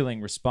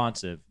feeling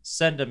responsive,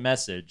 send a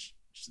message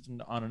just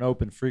on an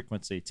open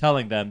frequency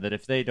telling them that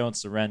if they don't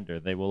surrender,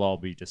 they will all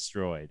be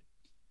destroyed.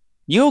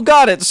 You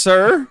got it,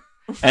 sir.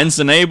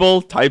 Ensign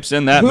Abel types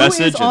in that Who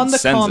message is on and the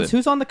sends comms? it.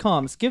 Who's on the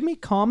comms? Give me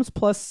comms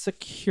plus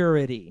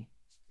security.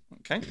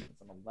 Okay.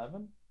 That's an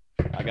 11.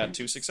 I got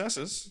 2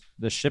 successes.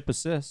 The ship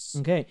assists.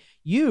 Okay,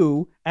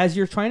 you, as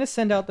you're trying to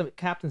send out the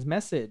captain's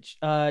message,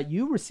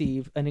 you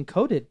receive an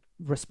encoded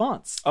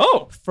response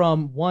Oh.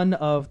 from one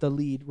of the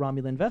lead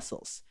Romulan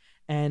vessels,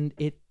 and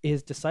it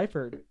is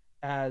deciphered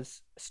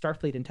as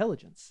Starfleet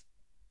intelligence,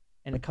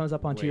 and it comes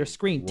up onto your Wait,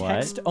 screen, what?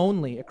 text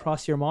only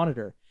across your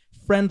monitor.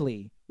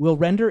 Friendly, will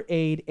render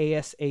aid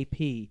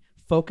ASAP.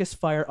 Focus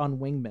fire on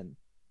wingman.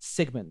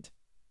 Sigmund.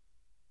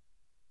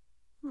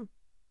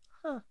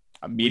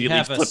 Immediately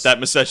have a flip s- that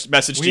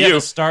message We to have you. a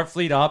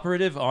Starfleet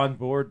operative on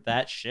board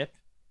that ship.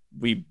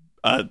 We,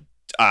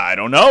 I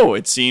don't know.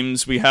 It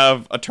seems we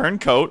have a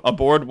turncoat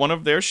aboard one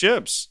of their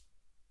ships.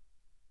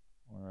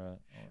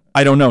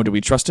 I don't know. Do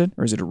we trust it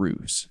or is it a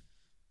ruse?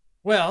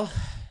 Well,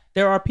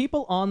 There are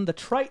people on the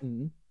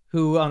Triton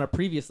who, on a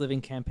previous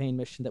living campaign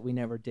mission that we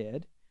never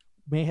did,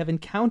 may have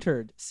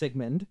encountered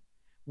Sigmund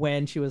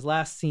when she was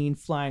last seen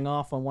flying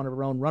off on one of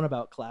her own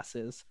runabout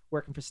classes,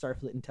 working for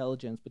Starfleet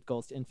Intelligence with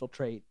goals to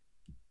infiltrate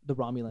the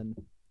Romulan.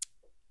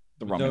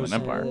 The would Romulan those,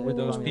 Empire. would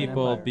those Romulan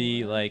people Empire.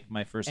 be like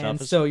my first And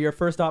officer? so your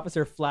first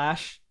officer,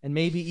 Flash, and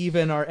maybe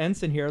even our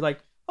ensign here, like,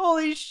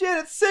 holy shit,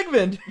 it's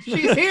Sigmund!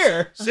 She's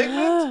here!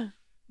 Sigmund?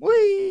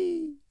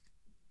 Whee!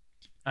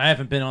 I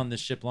haven't been on this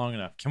ship long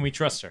enough. Can we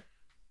trust her?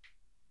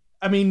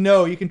 I mean,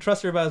 no, you can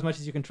trust her about as much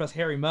as you can trust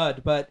Harry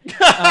Mudd, but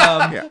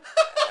Yeah.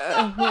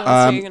 Who else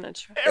are you gonna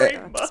try? Harry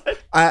Mudd.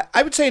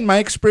 I would say in my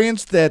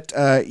experience that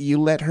you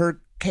let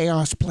her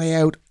chaos play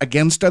out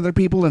against other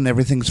people and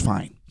everything's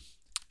fine.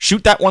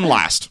 Shoot that one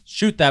last.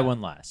 Shoot that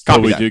one last. Oh,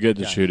 Copy we that. do get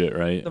to shoot it,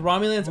 right? the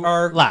Romulans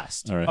are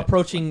Last. All right.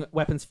 approaching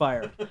weapons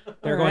fire.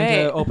 They're All going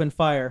to right. open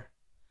fire.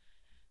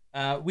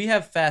 We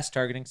have fast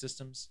targeting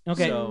systems.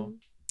 Okay. So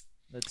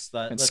let's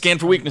Scan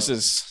for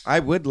weaknesses. I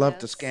would love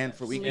to Yes, scan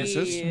for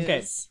weaknesses. please.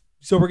 Okay.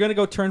 So we're going to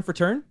go turn for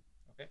turn.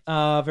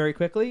 Okay. Very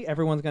quickly.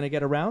 Everyone's going to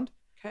get around.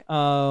 Okay.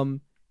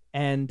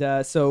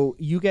 And so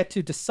you get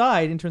to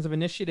decide in terms of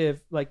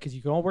initiative, like, because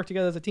you can all work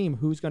together as a team,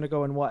 who's going to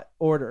go in what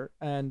order.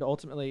 And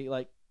ultimately,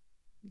 like,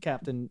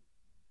 captain,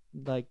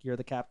 like, you're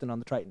the captain on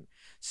the Triton.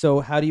 So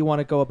how do you want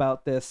to go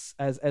about this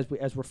as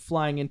we're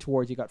flying in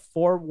towards you? Got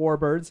 4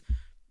 warbirds.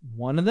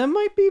 One of them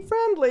might be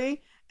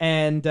friendly.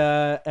 And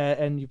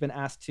you've been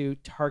asked to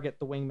target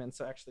the wingman.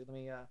 So actually, let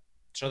me.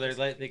 So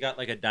they got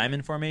like a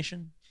diamond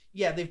formation.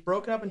 Yeah, they've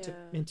broken up Yeah.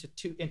 into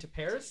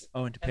pairs,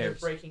 Oh, into and they're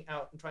pairs. breaking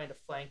out and trying to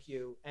flank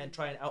you and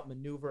try and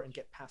outmaneuver and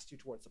get past you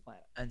towards the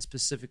planet. And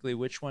specifically,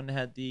 which one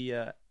had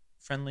the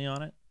friendly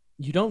on it?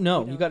 You don't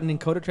know. We You don't got an know.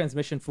 encoder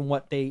transmission from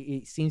what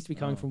it seems to be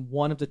coming Oh. from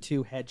one of the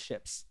 2 head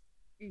ships.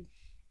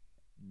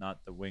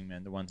 Not the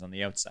wingman, the ones on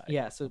the outside.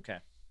 Yeah. So Okay.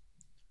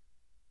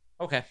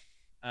 Okay.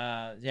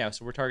 Yeah.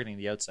 So we're targeting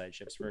the outside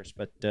ships first,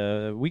 but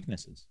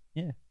weaknesses.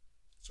 Yeah.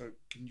 So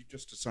can you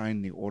just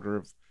assign the order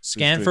of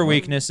Scan doing for what?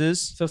 weaknesses.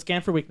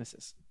 scan for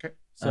weaknesses. Okay.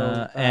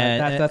 So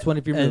And- that's one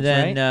of your moves, And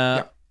then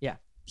right?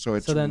 So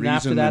it's So then reason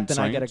after that, and then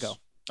I gotta science,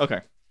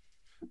 Okay.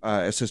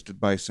 assisted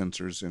by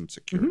sensors and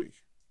security.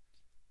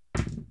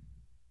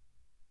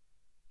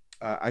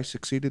 I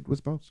succeeded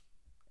with both.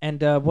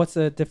 And what's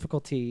the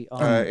difficulty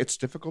on? It's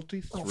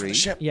difficulty 3.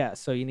 Yeah.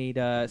 So you need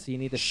the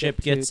Ship ship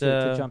to, gets,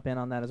 to jump in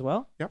on that as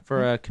well. Yep.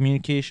 for a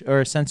communication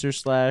or a sensor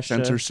slash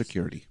Sensor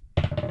security.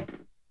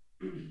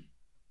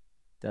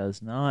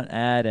 does not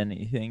add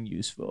anything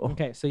useful.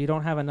 Okay. So you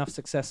don't have enough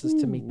successes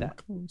to meet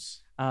that.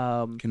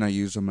 Can I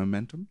use a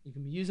momentum? You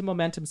can use a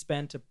momentum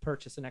spend to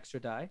purchase an extra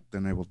die.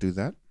 Then I will do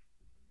that.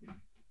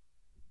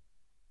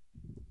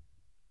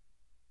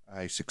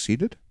 I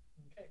succeeded.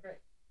 Okay, great.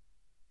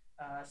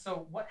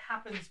 So what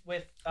happens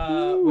with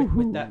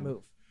that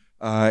move?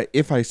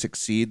 If I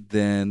succeed,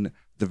 then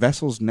the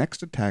vessel's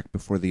next attack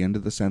before the end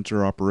of the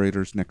sensor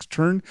operator's next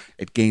turn,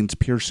 it gains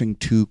piercing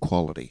 2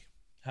 quality.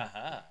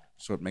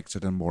 So it makes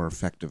it a more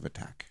effective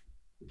attack.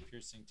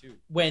 Piercing 2.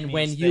 When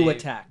you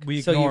attack. So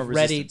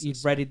you've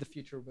you've readied the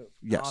future move.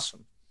 Yes.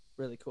 Awesome.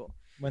 Really cool.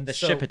 When the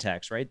ship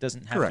attacks, right?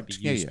 Doesn't have Correct. to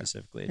be you Yeah.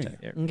 specifically Yeah.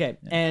 attack. Okay.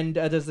 Yeah. And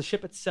does the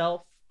ship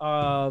itself,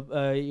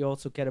 you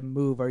also get a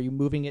move? Are you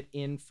moving it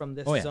in from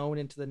this Oh, yeah. zone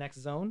into the next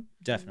zone?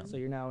 Definitely. So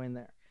you're now in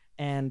there.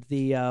 And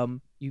the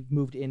you've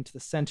moved into the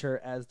center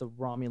as the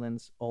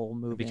Romulans all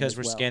move. Because in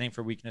we're as well. scanning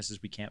for weaknesses,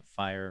 we can't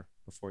fire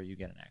before you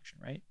get an action,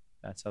 right?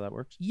 That's how that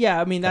works. Yeah,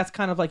 I mean that's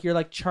kind of like you're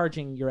like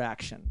charging your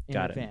action in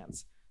Got it.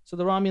 advance. So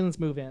the Romulans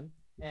move in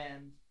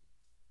and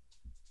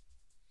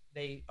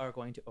they are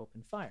going to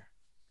open fire.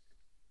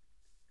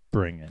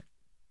 Bring it.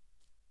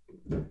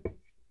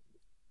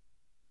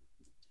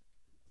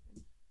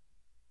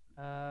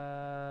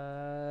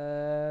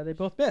 They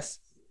both miss.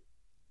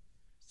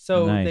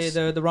 So Nice.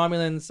 the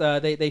Romulans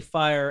they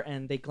fire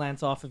and they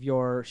glance off of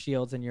your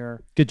shields and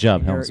you're Good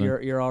job, you're,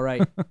 Helmsman. you're all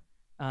right.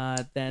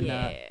 Then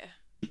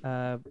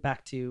Yeah.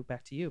 back to you,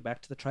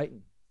 back to the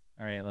Triton.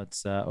 All right,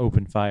 let's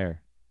open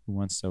fire. Who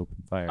wants to open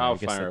fire? I'll I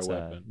guess fire a that's,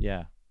 weapon.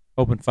 yeah.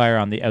 Open fire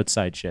on the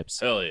outside ships.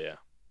 Hell yeah.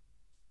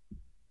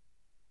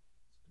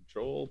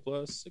 Control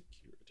plus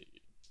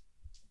security.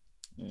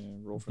 Yeah,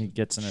 roll for He the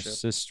gets an ship.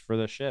 assist for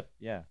the ship,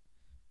 yeah.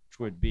 Which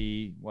would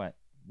be what?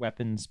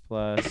 Weapons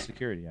plus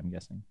security, I'm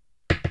guessing.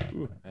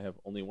 Ooh, I have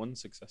only 1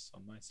 success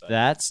on my side.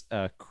 That's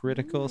a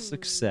critical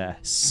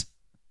success.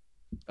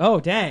 Oh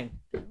dang!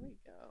 There we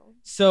go.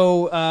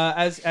 So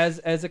as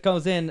it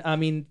goes in, I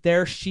mean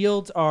their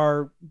shields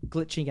are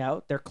glitching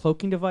out. Their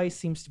cloaking device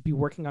seems to be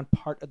working on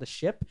part of the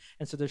ship,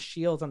 and so their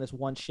shields on this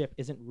one ship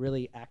isn't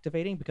really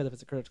activating because if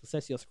it's a critical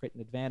success, you also create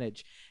an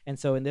advantage. And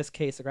so in this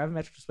case, the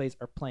gravimetric displays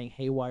are playing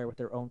haywire with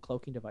their own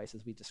cloaking device,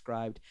 as we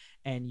described,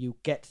 and you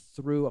get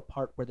through a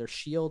part where their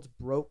shields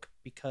broke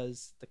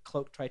because the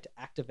cloak tried to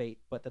activate,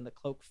 but then the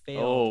cloak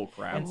failed. Oh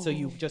crap! And so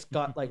you just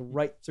got like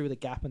right through the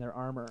gap in their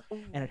armor,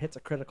 and it hits a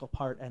critical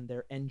part, and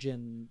their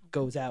engine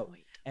goes out,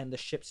 and the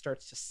ship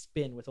starts to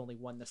spin with only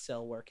one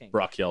nacelle working.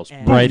 Brock yells,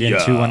 And- Right "Booyah!"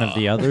 into one of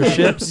the other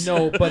ships?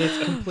 No, but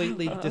it's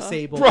completely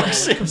disabled. Brock and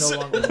it can Samson.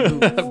 no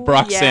longer move.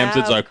 Brock Yeah,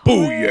 Samson's like, of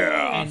course.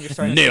 "Booyah!" And you're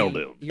starting Nailed to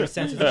see, him. Your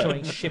sensors are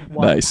showing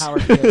ship-wide Nice. power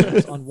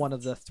failures on one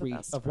of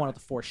the one of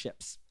the 4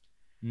 ships.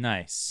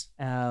 Nice.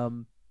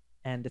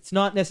 And it's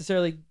not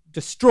necessarily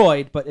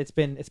destroyed, but it's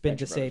been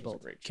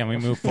disabled. Can we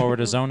move forward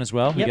a zone as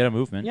well? We Yep. get a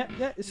movement.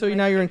 Yeah. So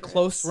now you're in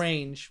close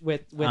range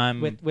with the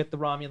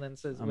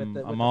Romulans, with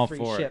the I'm all 3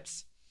 for it.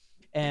 ships,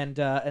 and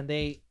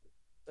they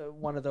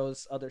one of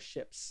those other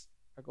ships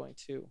are going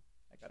to.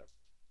 I gotta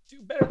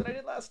do better than I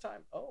did last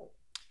time. Oh,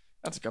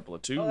 That's a couple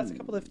of 2s. oh, that's a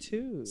couple of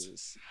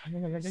 2s.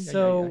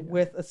 So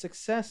with a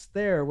success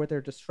there with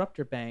their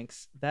disruptor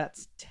banks,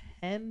 that's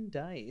 10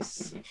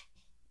 dice.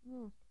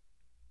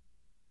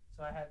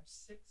 So I have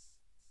 6,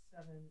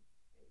 7.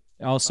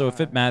 8. Also, if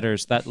it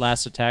matters, that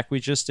last attack we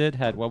just did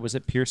had, what was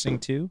it, piercing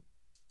 2?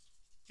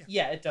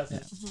 Yeah, it does.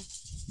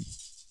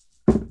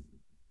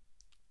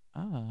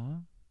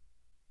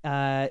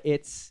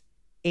 It's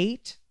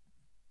 8.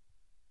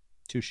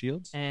 2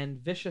 shields? And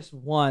vicious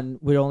 1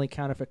 would only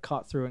count if it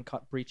caught through and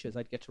caught breaches.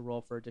 I'd get to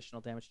roll for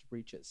additional damage to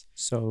breaches.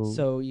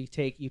 So you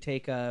take you're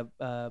taking,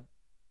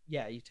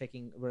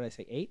 what did I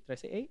say, 8? Did I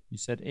say 8? You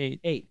said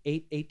 8.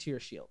 8 to your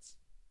shields.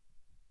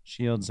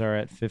 Shields are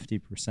at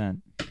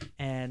 50%.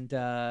 And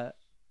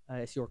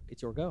it's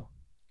your go.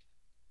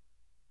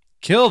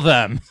 Kill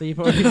them. So you've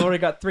already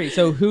got 3.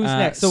 So who's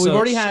next? So we've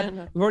already had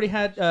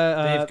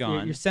They've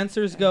gone. your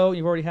sensors go.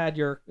 You've already had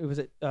your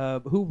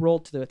who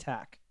rolled to the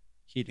attack?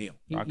 Neil.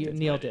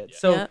 Neil did. Yeah.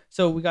 So Yeah.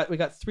 so we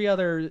got 3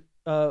 other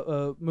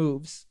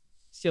moves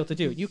still to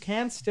do. You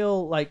can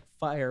still like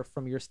fire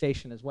from your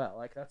station as well.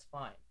 Like that's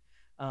fine.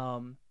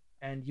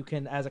 And you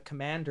can, as a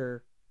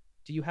commander,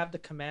 do you have the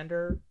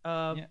commander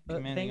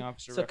commanding thing?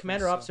 officer So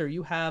commander reference, officer,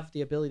 you have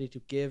the ability to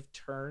give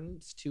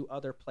turns to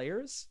other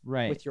players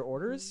Right. with your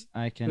orders.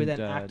 I can who then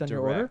act on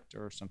your order? direct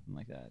or something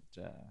like that.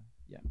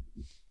 Yeah.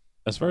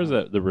 As far as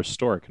the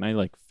restore, can I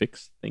like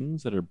fix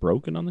things that are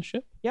broken on the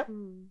ship? Yep.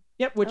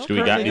 Which Do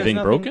we got currently there's anything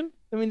nothing- broken?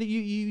 I mean,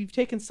 you've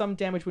taken some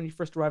damage when you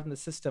first arrived in the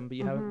system, but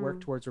you haven't Mhm.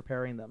 worked towards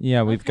repairing them.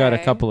 Yeah, we've got a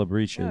Okay. couple of Yeah, we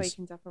breaches.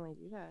 can definitely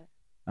do that.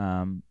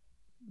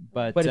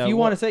 But But if you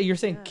what- want to say, you're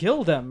saying Yeah.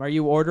 kill them. Are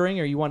you ordering,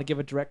 or you want to give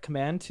a direct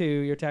command to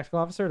your tactical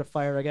officer to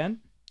fire again?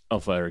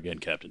 I'll fire again,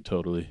 Captain.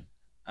 Totally.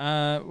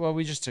 well,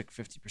 we just took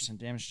 50%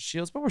 damage to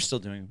shields, but we're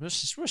still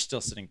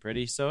sitting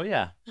pretty. So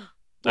yeah. All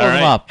right.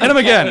 Him up. Hit him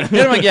again.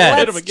 Hit him again.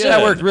 Hit him again.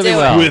 That worked really Do it.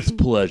 well. With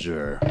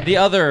pleasure. The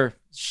other And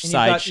you've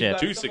side got-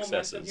 ship, you've got 2 some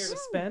momentum here successes. to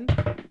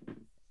spend.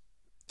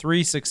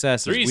 3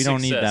 successes. 3 we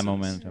don't need that successes.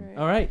 momentum. Right.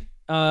 All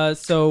right.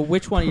 So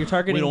which one? You're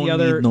targeting We the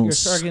don't other. need no You're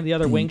targeting the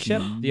other wing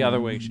ship, The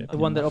other wing ship. the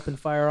one that opened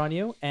fire on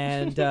you,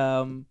 and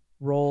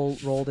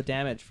roll the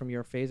damage from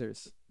your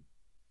phasers.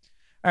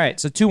 All right,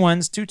 so 2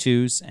 1s, 2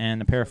 2s,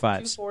 and a pair of 2,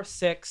 5s. 4,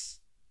 6.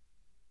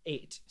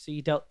 8. So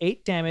you dealt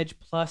 8 damage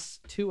plus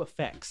 2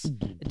 effects.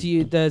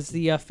 Does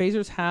the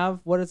phasers have,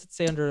 what does it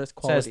say under its It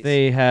qualities? says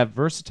they have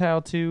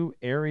versatile 2,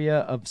 area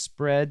of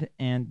spread,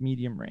 and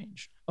medium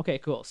range. Okay,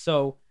 cool.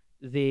 So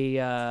the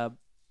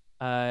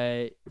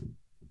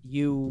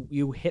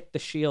you hit the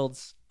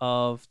shields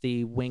of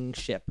the wing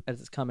ship as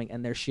it's coming,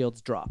 and their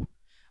shields drop.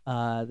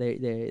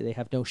 They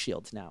have no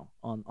shields now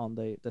on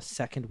the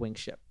second wing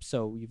ship.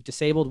 So you've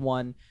disabled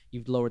one,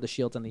 you've lowered the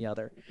shields on the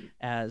other.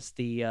 As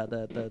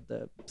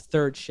the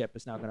third ship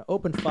is now going to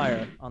open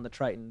fire on the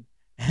Triton,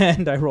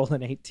 and I rolled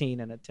an 18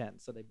 and a 10,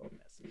 so they both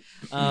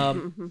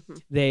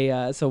miss.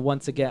 They so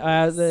once again,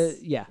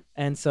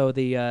 and so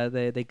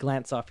they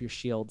glance off your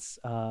shields.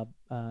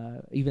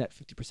 Even at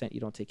 50%, you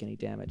don't take any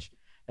damage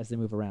as they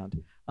move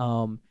around.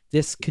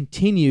 This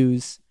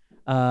continues.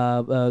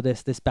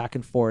 This back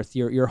and forth.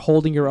 You're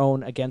holding your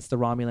own against the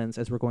Romulans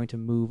as we're going to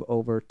move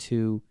over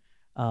to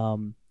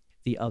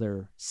the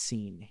other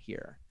scene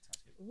here.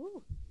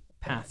 Ooh.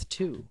 Path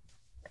 2,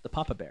 the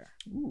Papa Bear.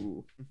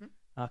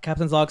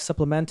 Captain's Log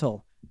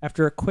Supplemental.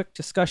 After a quick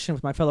discussion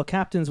with my fellow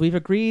captains, we've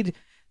agreed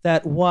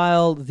that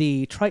while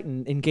the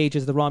Triton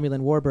engages the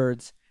Romulan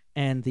warbirds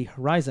and the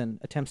Horizon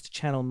attempts to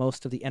channel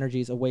most of the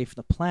energies away from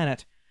the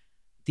planet,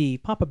 the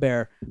Papa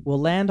Bear will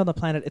land on the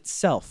planet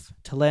itself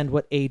to lend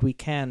what aid we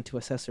can to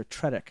Assessor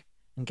Tredic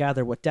and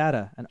gather what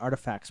data and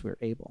artifacts we're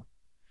able.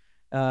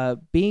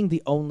 Being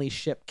the only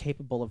ship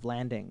capable of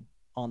landing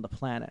on the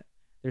planet,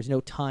 there's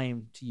no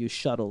time to use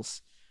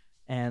shuttles,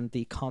 and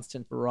the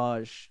constant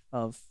barrage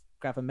of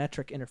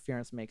gravimetric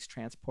interference makes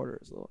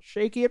transporters a little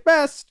shaky at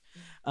best.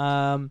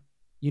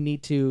 You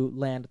need to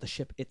land the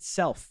ship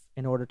itself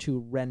in order to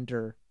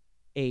render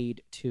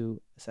aid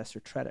to Assessor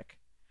Tredic.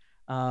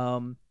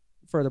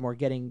 Furthermore,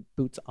 getting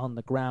boots on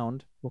the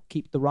ground will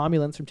keep the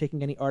Romulans from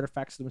taking any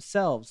artifacts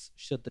themselves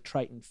should the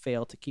Triton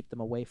fail to keep them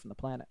away from the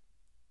planet.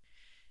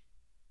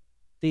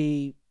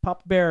 The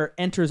Papa Bear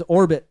enters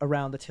orbit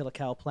around the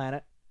Tilakal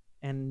planet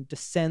and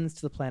descends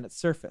to the planet's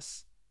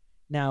surface.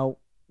 Now,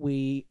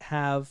 we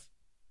have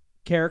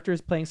characters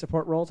playing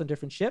support roles on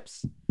different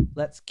ships.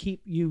 Let's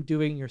keep you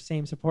doing your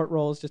same support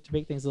roles just to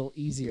make things a little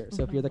easier.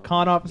 So if you're the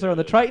con officer on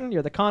the Triton,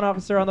 you're the con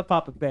officer on the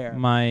Papa Bear.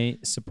 My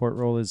support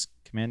role is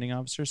commanding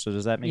officer, so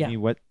does that make me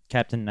what,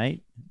 Captain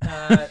Knight?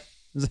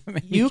 Does that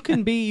make You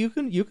can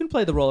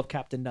play the role of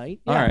Captain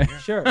Knight. Yeah, All right.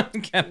 sure.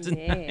 Captain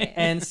Yeah. Knight.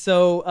 And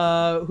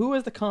so, who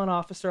was the con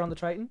officer on the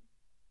Triton?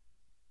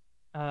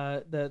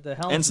 The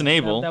helm. Ensign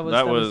Abel. That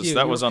was you.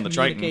 that You was were on the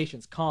Triton.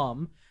 communications,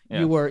 comm. Yeah.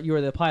 You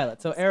were the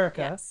pilot. So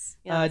Erica, Yes.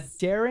 Yes.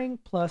 daring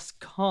plus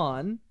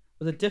con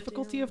with a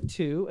difficulty of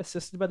 2,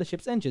 assisted by the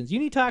ship's engines. You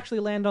need to actually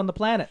land on the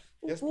planet.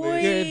 Yes,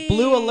 You're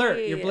blue alert.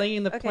 You're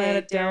bringing the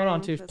planet down daring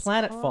onto plus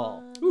planetfall.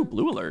 con. Ooh,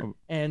 blue alert.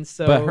 And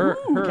so But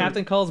her-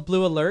 Captain calls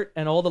blue alert,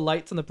 and all the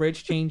lights on the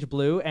bridge change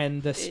blue,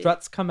 and the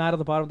struts come out of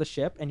the bottom of the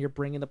ship, and you're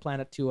bringing the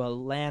planet to a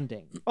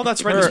landing. Oh,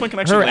 that's right. This one can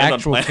actually her land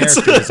actual on planets.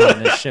 character is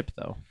on this ship,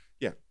 though.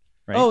 Yeah.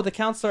 Right? Oh, the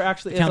counselor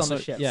actually is on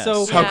the ship. yes.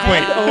 So How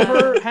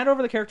quaint. hand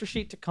over the character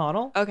sheet to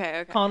Connell.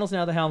 Okay. Connell's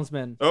now the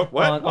helmsman. Oh,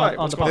 what? On, Why? on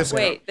What's the going on? Papa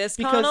Bear. Wait, this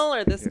Because- Connell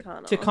or this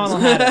Connell? To Connell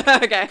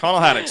Haddock. Okay. Connell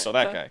Haddock, so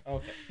that guy.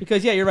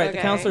 Because yeah, you're right. The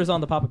Okay. counselor's on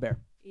the Papa Bear.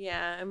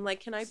 Yeah, I'm like,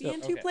 can I be So-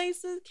 in two okay.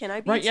 places? Can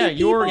I be Right, two yeah,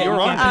 you're people?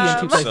 on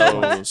can't be in the two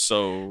ship. places.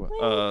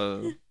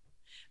 So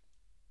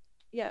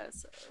Yeah,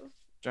 so.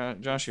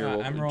 Josh here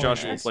I'm rolling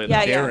Josh will next. play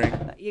Yeah, the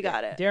yeah. You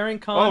got it. Daring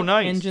con, Oh,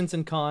 nice. engines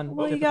and con.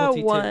 Well, you got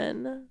difficulty 2.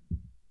 one.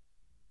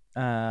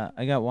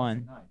 I got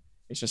 1.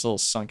 It's just a little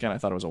sunk in. I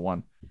thought it was a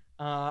 1.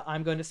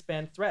 I'm going to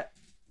spend threat,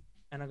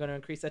 and I'm going to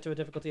increase that to a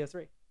difficulty of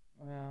 3.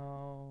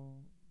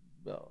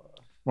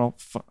 Well,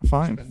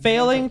 fine.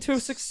 Failing to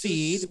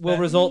succeed will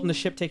result in the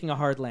ship taking a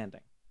hard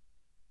landing.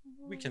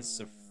 We can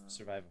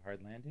survive a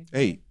hard landing.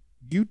 Hey,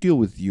 you deal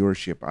with your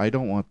ship. I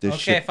don't want this Okay,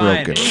 ship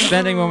fine. broken.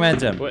 Spending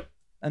momentum. What?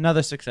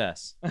 Another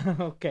success.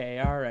 Okay,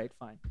 all right,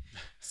 fine.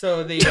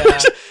 So the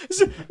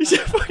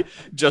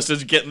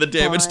Justin's getting the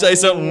damage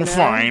dice up.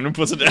 Fine,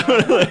 puts it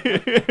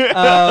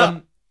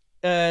down.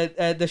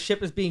 the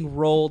ship is being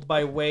rolled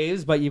by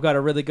waves, but you've got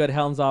a really good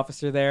helms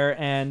officer there,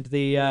 and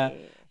the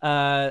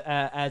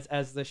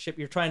as the ship,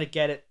 you're trying to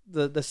get it,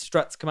 the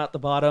struts come out the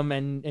bottom,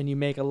 and you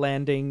make a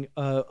landing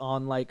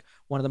on like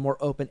one of the more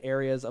open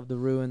areas of the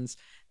ruins,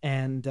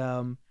 and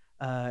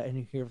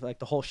you hear like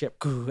the whole ship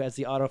as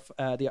the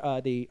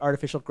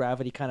artificial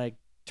gravity kind of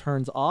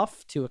turns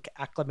off to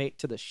acclimate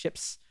to the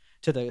ship's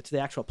to the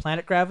actual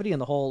planet gravity,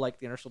 and the whole like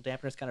the inertial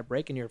dampeners kind of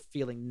break, and you're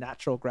feeling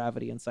natural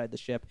gravity inside the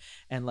ship,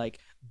 and like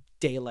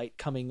daylight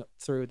coming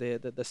through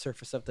the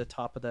surface of the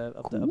top of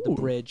the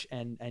bridge,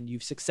 and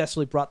you've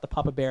successfully brought the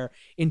Papa Bear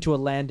into a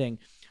landing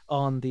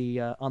on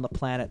the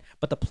planet,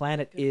 but the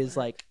planet is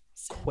like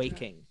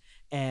quaking,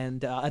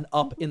 and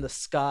up in the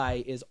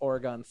sky is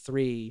Oregon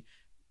 3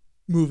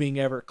 moving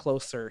ever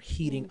closer,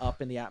 heating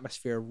up in the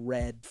atmosphere,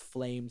 red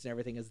flames and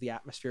everything as the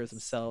atmospheres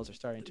themselves are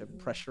starting to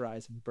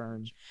pressurize and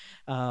burn.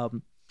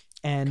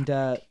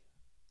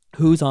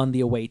 Who's on the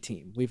away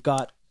team? We've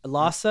got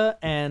Lhasa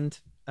and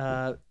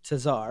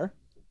Tazar,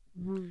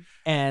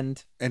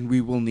 and And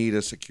we will need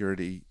a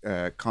security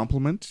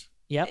complement.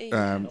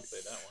 Yep.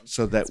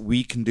 so that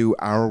we can do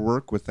our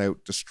work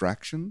without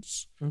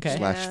distractions Okay. /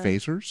 Yeah.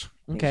 phasers.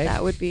 Okay.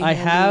 That would be. I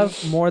handy.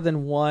 have more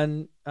than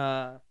one.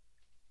 Where'd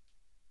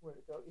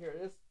it go? Here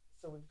it is.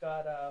 So we've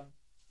got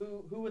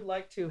who would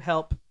like to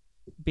help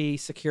be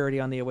security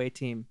on the away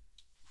team?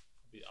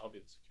 I'll be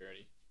the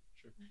security.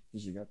 Sure.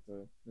 You got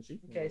the sheet?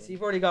 Okay, so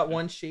you've already got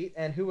one sheet,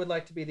 and who would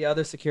like to be the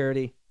other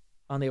security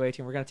on the away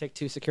team? We're gonna take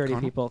two security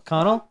Connell? people.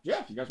 Connell.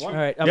 Yeah, if you guys All want.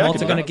 right, I'm Yeah, I also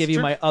can going to do that. give you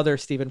Sure. my other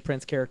Stephen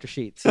Prince character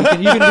sheet. So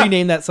you can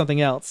rename that something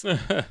else.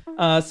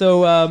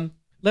 So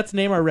let's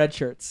name our red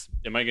shirts.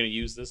 Am I going to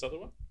use this other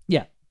one?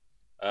 Yeah.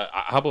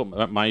 How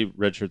about my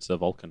red shirt's a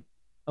Vulcan?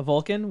 A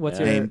Vulcan. What's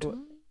Yeah. your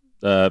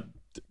Named.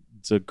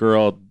 It's a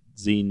girl,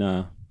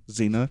 Xena.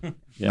 Xena,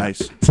 Yeah.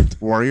 nice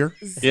warrior.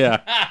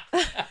 Yeah.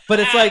 But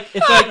it's like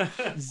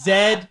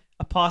Z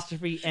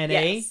apostrophe NA.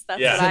 Yes,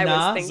 that's Yeah. what I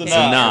Zana? was thinking.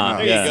 Zana.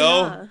 There Yeah. you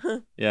go.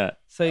 Zana. Yeah.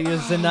 So you're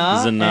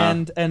Zana,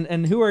 Zana.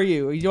 and who are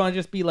you? You want to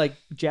just be like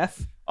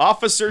Jeff,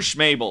 Officer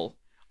Schmabel.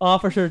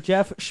 Officer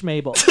Jeff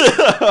Schmabel,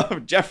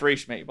 Jeffrey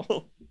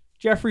Schmabel.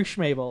 Jeffrey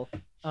Schmabel,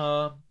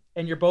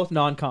 and you're both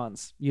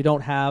non-cons. You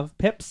don't have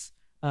pips.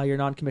 You're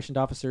non-commissioned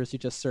officers. You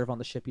just serve on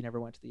the ship. You never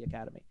went to the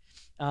academy.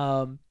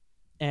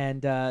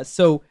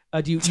 So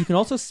you can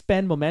also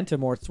spend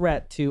momentum or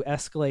threat to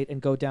escalate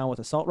and go down with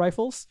assault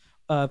rifles,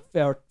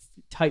 or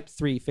Type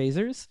 3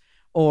 phasers,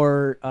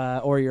 or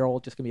you're all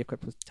just gonna be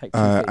equipped with Type 2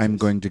 phasers. I'm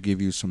going to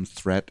give you some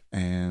threat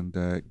and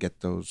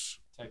get those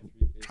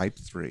Type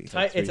 3.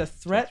 It's a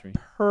threat Type 3.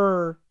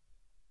 per.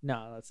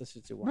 No, let's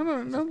just do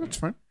one. No, that's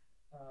fine.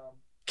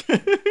 Um,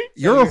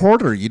 You're a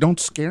hoarder. You don't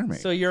scare me.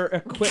 So you're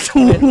equipped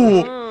with.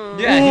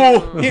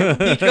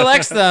 Yeah, he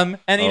collects them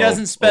and he Oh,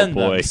 doesn't spend oh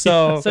boy. them.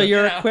 So, So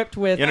you're equipped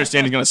with. You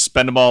understand he's gonna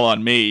spend them all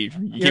on me. You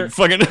You're- keep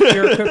fucking.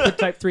 You're equipped with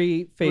Type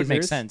 3 phasers. it would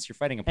make sense. You're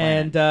fighting a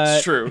planet. And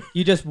It's true.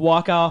 you just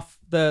walk off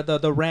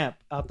the ramp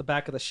out the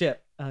back of the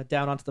ship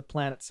down onto the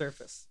planet's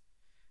surface.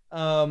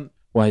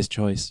 Wise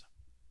choice.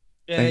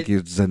 Thank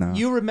you, Xena.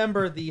 You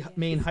remember the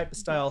main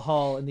hypostyle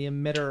hall in the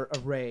emitter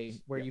array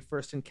where you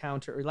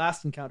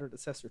last encountered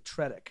Assessor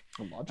Tredic.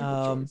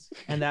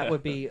 And that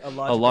would be a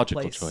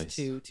logical place choice.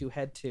 to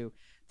head to.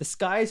 The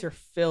skies are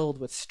filled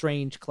with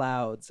strange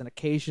clouds and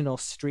occasional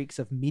streaks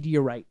of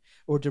meteorite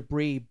or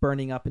debris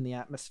burning up in the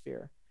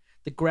atmosphere.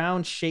 The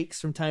ground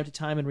shakes from time to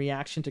time in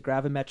reaction to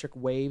gravimetric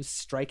waves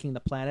striking the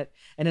planet,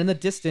 and in the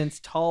distance,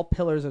 tall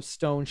pillars of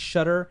stone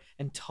shudder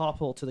and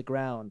topple to the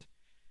ground.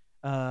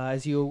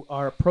 As you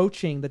are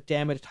approaching the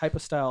damaged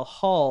hypostyle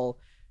hull,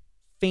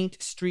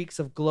 faint streaks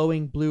of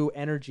glowing blue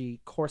energy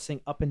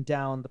coursing up and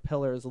down the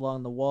pillars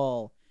along the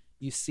wall,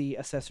 you see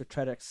Assessor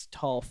Tredic's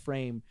tall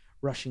frame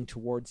rushing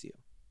towards you.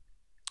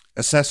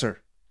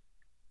 Assessor.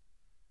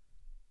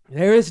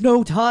 There is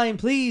no time,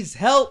 please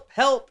help!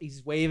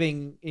 He's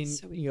waving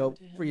So we go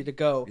to him. for you to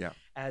go. Yeah.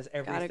 As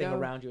everything go.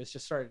 around you is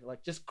just starting to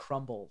just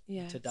crumble to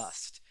Yes.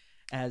 dust,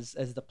 as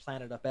the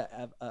planet up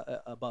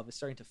above is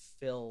starting to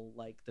fill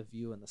like the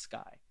view in the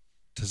sky.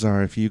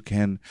 Tazar, if you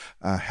can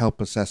help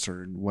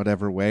Assessor in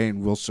whatever way,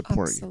 and we'll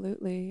support you.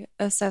 Absolutely.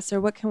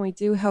 Assessor, what can we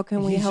do? How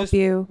can we He's help just-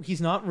 you?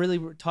 He's not really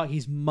talking.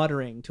 He's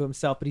muttering to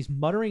himself, but he's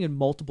muttering in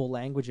multiple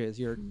languages.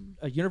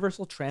 A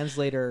universal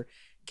translator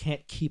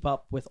can't keep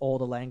up with all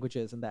the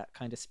languages and that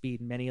kind of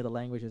speed. Many of the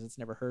languages it's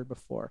never heard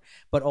before,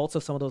 but also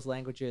some of those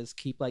languages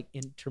keep like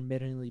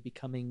intermittently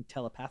becoming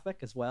telepathic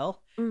as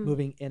well,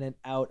 moving in and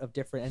out of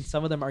different. And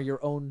some of them are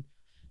your own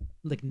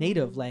like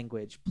native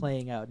language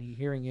playing out, and you're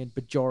hearing it in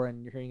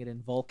Bajoran, you're hearing it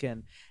in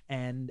Vulcan,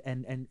 and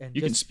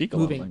You can just speak a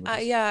lot of moving.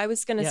 languages. Yeah, I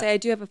was gonna Yeah. say I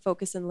do have a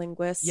focus in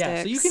linguistics.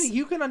 Yeah, so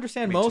you can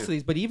understand Me most too. of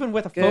these, but even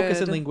with a focus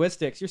in Good.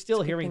 linguistics, you're still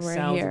It's a good hearing thing we're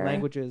sounds here. and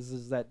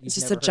languages that you've It's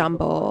just never a heard before.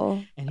 jumble.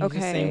 And he's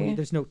just saying, Okay.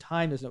 "There's no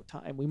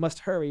time. We must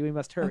hurry. And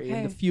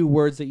Okay. the few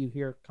words that you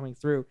hear coming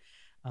through,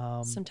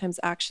 Sometimes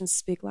actions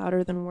speak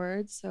louder than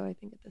words, so I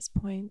think at this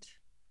point.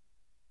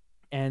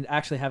 and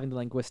actually having the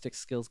linguistic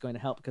skills going to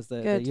help because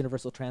the Good.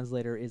 universal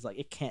translator is like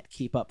it can't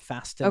keep up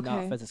fast Okay.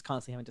 enough as it's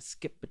constantly having to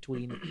skip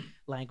between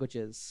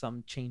languages,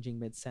 some changing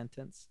mid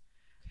sentence.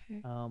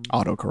 Okay.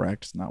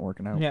 Autocorrect. It's not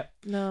working out. Yeah.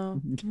 No.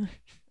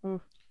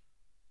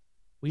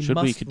 We Should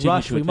we must continue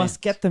rush. to We must advance?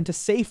 get them to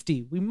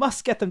safety. We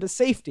must get them to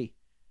safety.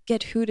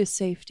 Get who to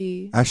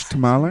safety?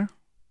 Ashtamala?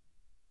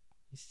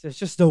 There's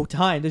just no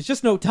time. There's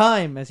just no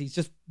time as he's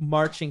just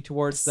marching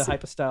towards the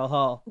hypostyle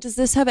hall. Does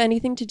this have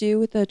anything to do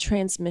with the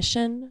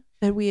transmission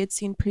that we had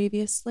seen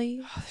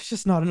previously? There's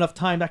just not enough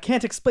time. I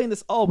can't explain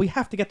this all. We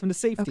have to get them to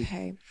safety.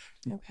 Okay.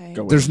 Okay.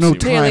 Go with There's it, no see what-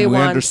 time. Really We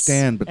wants-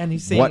 understand, but And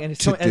he's saying, what and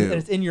it's, to and do?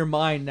 it's in your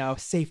mind now.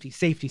 Safety,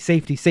 safety,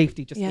 safety,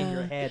 safety. Just in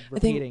your head,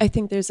 repeating. I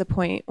think there's a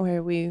point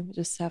where we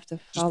just have to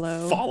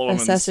follow, Follow him and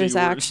assessor's see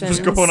actions.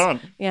 what's going on.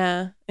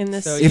 Yeah. In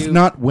this. So If you-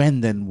 not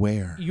when, then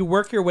where? You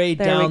work your way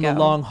There we down the go.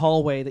 long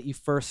hallway that you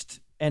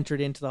first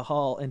entered into the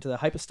hall, into the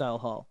hypostyle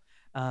hall,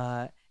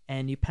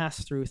 and you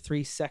pass through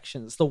 3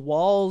 sections. The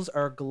walls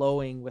are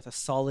glowing with a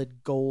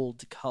solid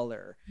gold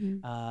color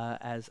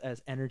as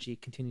energy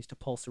continues to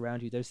pulse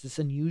around you. There's this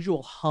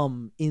unusual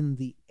hum in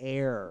the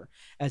air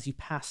as you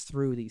pass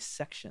through these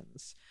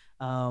sections.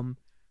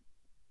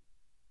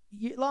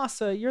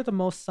 Lhasa, you're the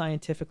most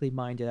scientifically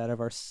minded out of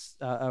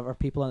our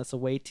people on this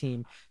away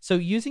team. So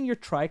using your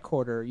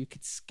tricorder, you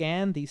could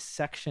scan these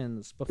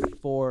sections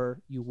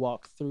before you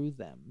walk through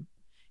them.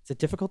 It's a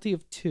difficulty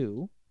of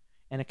 2,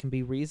 and it can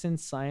be reason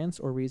science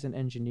or reason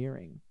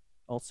engineering.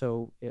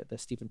 Also, the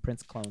Stephen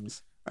Prince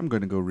clones. I'm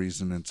going to go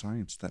reason and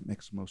science. That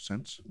makes the most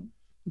sense.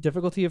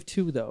 Difficulty of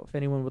 2, though. If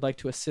anyone would like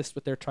to assist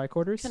with their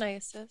tricorders. Can I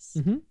assist?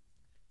 Mm-hmm.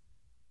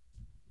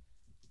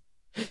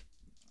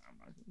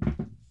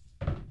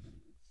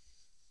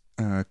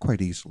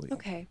 Quite easily.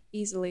 Okay,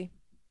 easily.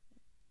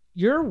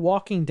 You're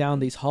walking down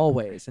these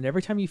hallways, and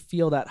every time you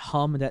feel that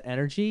hum and that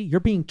energy, you're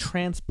being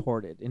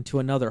transported into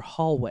another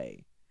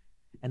hallway.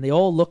 And they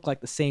all look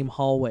like the same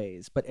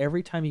hallways, but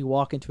every time you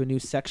walk into a new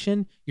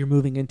section, you're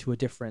moving into a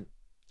different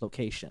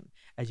location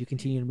as you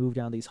continue to move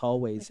down these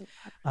hallways.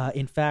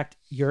 In fact,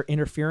 your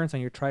interference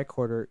on your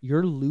tricorder,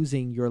 you're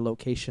losing your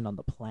location on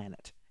the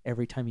planet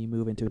every time you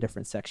move into a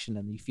different section,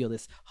 and you feel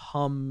this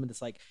hum,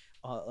 this like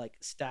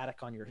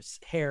static on your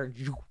hair.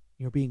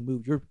 You're being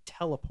moved. You're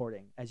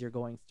teleporting as you're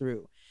going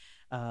through.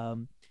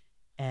 What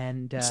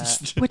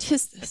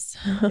is this?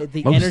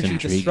 The Most energy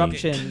intriguing.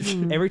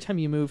 disruptions, every time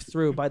you move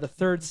through, by the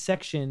 3rd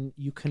section,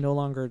 you can no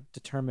longer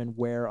determine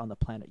where on the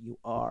planet you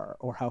are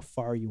or how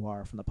far you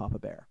are from the Papa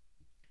Bear.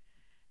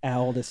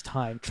 All this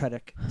time,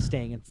 Tredic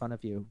staying in front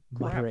of you,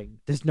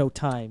 muttering, "There's no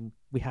time.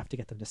 We have to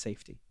get them to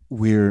safety."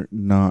 We're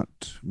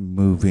not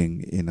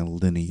moving in a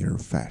linear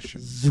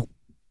fashion.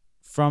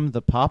 From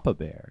the Papa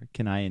Bear,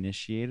 can I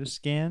initiate a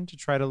scan to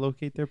try to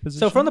locate their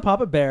position? So from the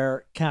Papa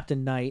Bear,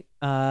 Captain Knight,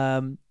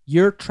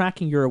 you're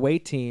tracking your away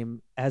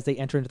team as they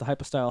enter into the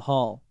hypostyle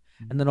hall,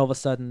 and then all of a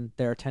sudden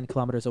they're 10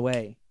 kilometers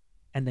away,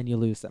 and then you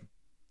lose them.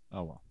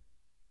 Oh, well.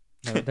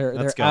 They're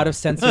Let's go. out of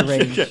sensor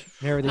range.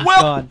 Everything's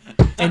Well, gone.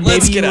 And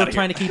let's maybe get you were outta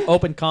trying to keep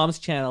open comms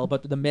channel,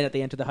 but the minute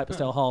they entered the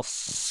hypostyle hall,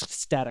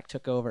 static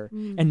took over.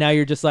 And now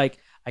you're just like,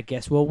 I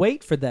guess we'll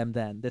wait for them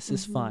then. This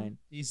is fine.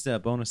 These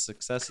bonus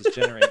successes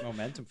generate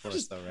momentum for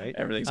us, though, right?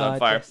 Everything's on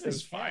fire. just-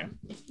 It's fine.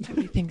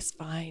 Everything's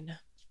fine.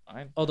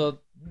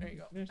 Although,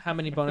 how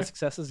many bonus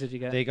successes did you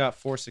get? They got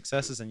 4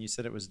 successes, and you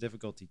said it was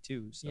difficulty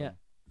 2. So. Yeah.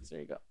 So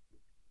there you go.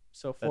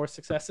 So 4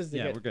 successes.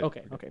 yeah, get, we're good.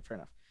 Okay, We're good. okay,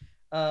 fair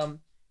enough.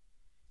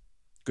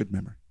 Good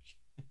memory.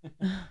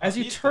 As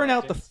you turn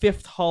out the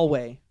 5th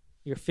hallway,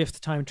 your 5th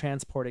time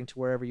transporting to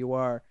wherever you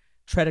are,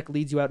 Tredic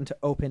leads you out into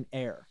open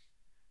air.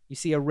 You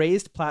see a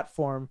raised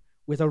platform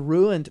with a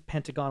ruined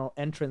pentagonal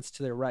entrance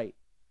to their right,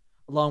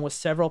 along with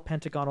several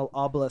pentagonal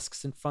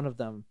obelisks in front of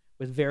them,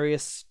 with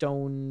various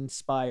stone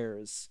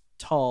spires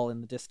tall in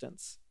the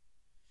distance.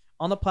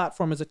 On the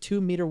platform is a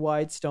 2-meter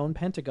wide stone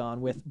pentagon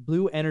with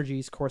blue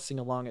energies coursing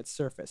along its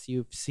surface.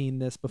 You've seen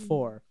this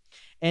before.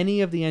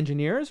 Any of the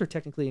engineers or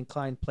technically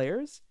inclined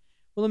players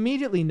will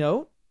immediately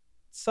note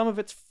some of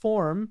its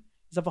form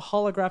is of a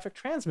holographic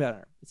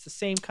transmitter. It's the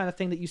same kind of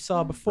thing that you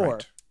saw before,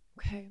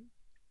 Okay.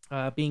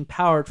 being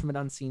powered from an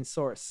unseen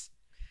source.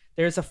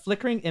 There's a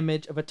flickering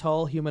image of a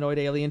tall humanoid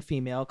alien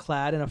female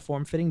clad in a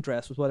form-fitting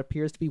dress with what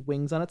appears to be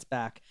wings on its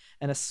back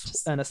and a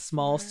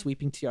small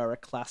sweeping tiara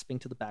clasping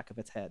to the back of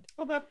its head.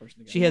 Oh, that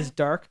person again. She has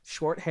dark,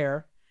 short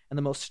hair, and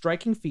the most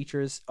striking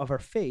features of her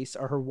face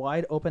are her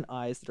wide open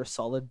eyes that are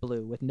solid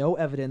blue, with no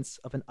evidence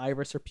of an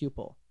iris or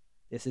pupil.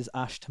 This is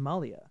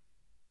Ashtamalia,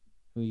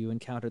 who you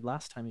encountered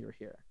last time you were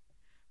here.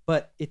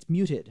 But it's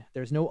muted.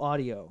 There's no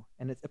audio,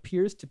 and it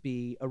appears to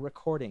be a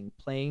recording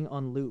playing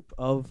on loop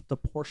of the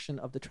portion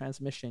of the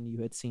transmission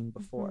you had seen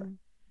before.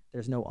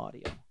 There's no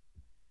audio.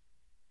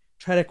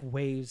 Tredic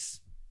waves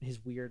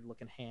his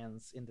weird-looking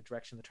hands in the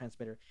direction of the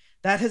transmitter.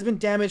 That has been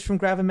damaged from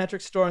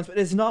gravimetric storms, but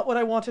it's not what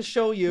I want to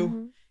show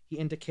you. He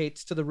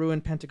indicates to the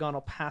ruined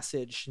pentagonal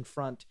passage in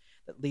front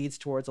that leads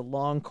towards a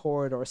long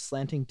corridor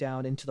slanting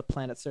down into the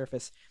planet's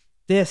surface.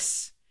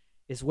 This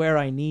is where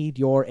I need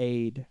your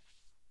aid.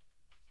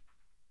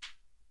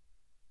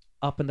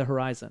 Up in the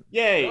horizon.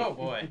 Yay! Oh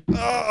boy.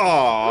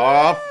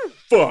 Oh,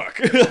 fuck.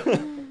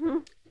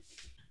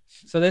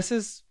 So this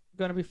is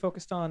going to be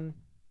focused on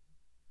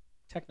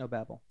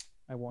technobabble.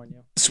 I warn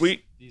you.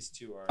 Sweet. These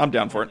two are. I'm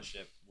down for on it. the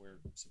ship. We're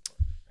support.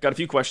 Got a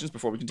few questions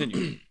before we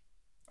continue.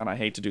 And I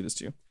hate to do this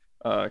to you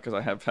because I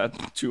have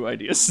had 2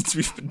 ideas since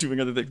we've been doing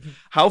other things.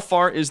 How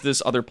far is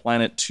this other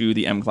planet to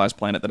the M-class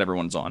planet that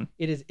everyone's on?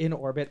 It is in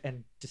orbit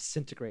and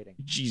disintegrating.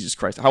 Jesus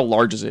Christ. How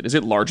large is it? Is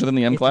it larger than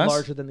the M-class? It's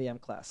larger than the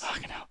M-class.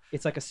 Fucking hell.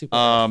 It's like a super.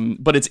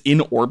 But it's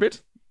in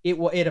orbit?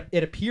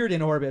 It appeared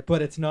in orbit,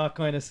 but it's not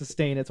going to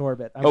sustain its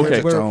orbit. Okay.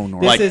 Its own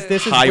orbit. Like this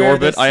is high where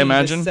orbit, this I scene,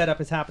 imagine? This setup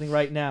is happening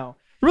right now.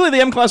 Really,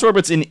 the M-class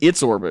orbit's in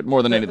its orbit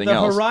more than anything the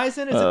else.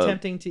 Horizon is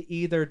attempting to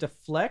either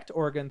deflect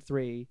Organ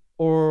 3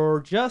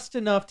 or just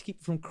enough to keep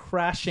it from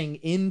crashing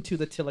into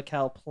the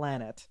Tilical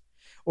planet,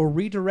 or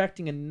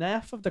redirecting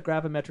enough of the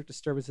gravimetric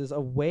disturbances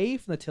away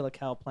from the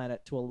Tilical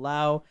planet to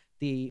allow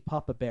the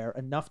Papa Bear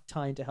enough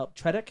time to help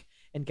Tredic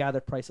and gather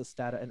priceless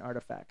data and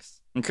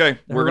artifacts. Okay,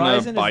 The we're going to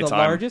Horizon buy is the time.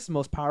 largest,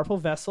 most powerful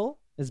vessel,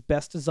 is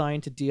best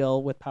designed to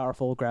deal with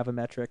powerful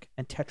gravimetric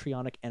and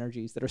tetraionic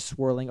energies that are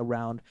swirling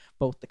around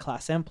both the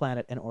Class M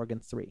planet and Organ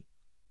 3.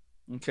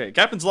 Okay,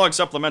 Captain's Log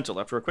Supplemental.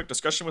 After a quick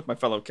discussion with my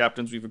fellow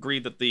captains, we've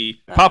agreed that the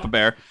Papa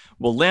Bear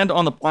will land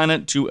on the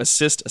planet to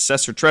assist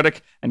Assessor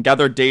Tredic and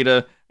gather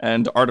data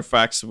and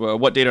artifacts,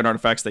 what data and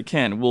artifacts they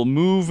can. We'll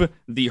move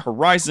the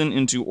Horizon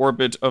into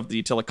orbit of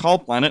the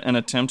Telecall planet and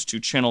attempt to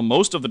channel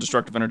most of the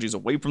destructive energies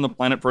away from the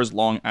planet for as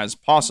long as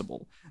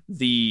possible.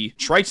 The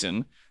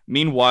Triton,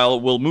 meanwhile,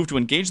 will move to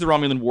engage the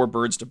Romulan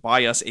warbirds to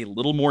buy us a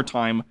little more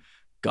time.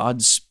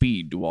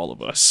 Godspeed to all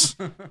of us.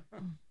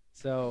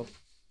 So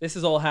this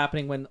is all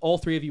happening when all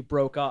three of you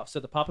broke off. So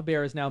the Papa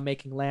Bear is now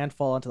making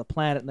landfall onto the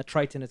planet, and the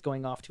Triton is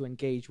going off to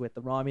engage with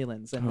the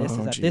Romulans. And this is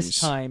at this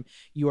time,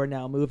 you are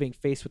now moving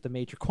faced with the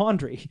major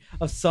quandary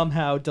of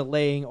somehow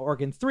delaying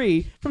Organ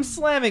 3 from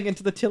slamming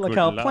into the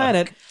Telecall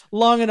planet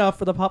long enough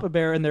for the Papa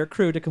Bear and their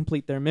crew to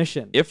complete their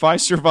mission. If I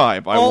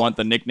survive, I want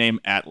the nickname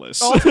Atlas.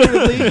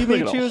 Alternatively, you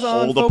may choose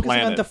on hold the focusing on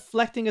planet.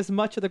 deflecting as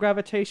much of the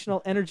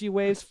gravitational energy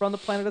waves from the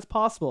planet as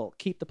possible.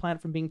 Keep the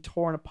planet from being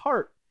torn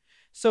apart.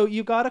 So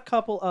you got a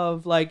couple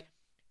of, like,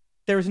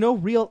 there's no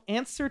real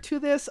answer to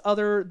this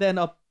other than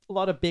a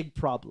lot of big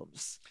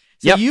problems.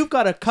 So you've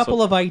got a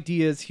couple of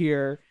ideas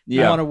here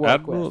you want to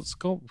work with.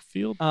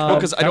 Schofield.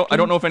 Because I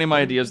don't know if any of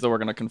my ideas though are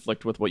going to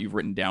conflict with what you've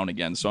written down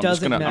again. So I'm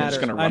just gonna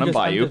run them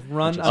by you.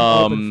 I'm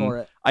open for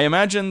it. I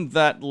imagine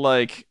that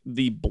like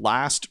the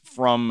blast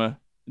from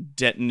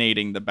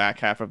detonating the back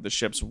half of the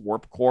ship's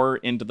warp core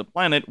into the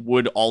planet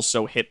would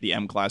also hit the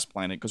M-class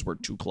planet because we're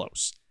too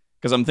close.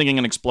 Because I'm thinking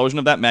an explosion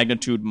of that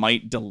magnitude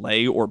might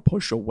delay or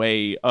push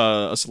away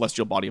a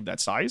celestial body of that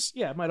size.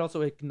 Yeah, it might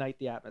also ignite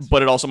the atmosphere.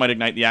 But it also might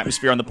ignite the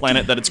atmosphere on the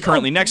planet that it's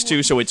currently next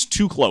to, so it's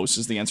too close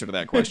is the answer to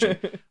that question.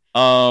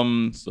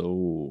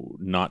 So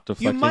not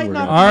deflecting. You might we're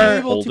not gonna be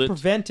able hold to it.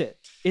 prevent it.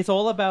 It's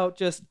all about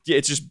just... Yeah,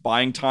 it's just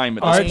buying time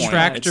at Our this point.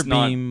 tractor It's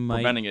not beam might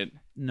preventing it.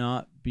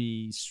 not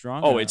be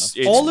strong Oh, enough.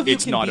 it's all of you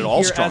it's can not be at all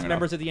here strong as enough.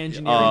 members of the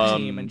engineering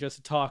team and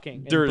just talking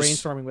and there's-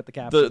 brainstorming with the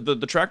captain.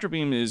 The tractor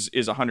beam is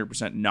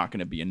 100% not going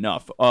to be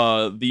enough.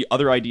 The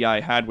other idea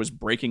I had was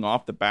breaking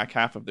off the back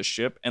half of the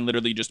ship and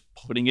literally just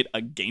putting it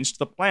against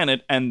the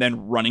planet and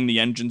then running the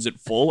engines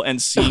at full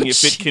and seeing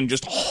if it can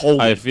just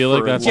hold I it feel for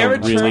like a that's long a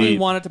Jared time. really Cherney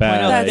wanted to point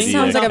bad out That things idea.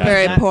 sounds like a not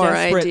very that poor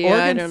desperate. idea. I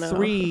Organ don't know.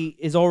 3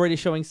 is already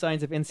showing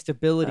signs of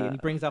instability, and he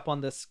brings up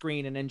on the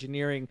screen an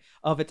engineering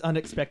of its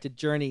unexpected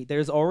journey.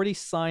 There's already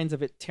signs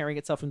of it tearing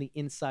itself from the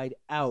inside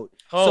out.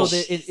 Oh. So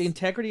the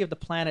integrity of the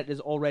planet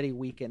is already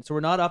weakened. So we're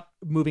not up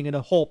moving in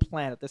a whole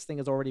planet. This thing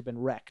has already been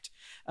wrecked.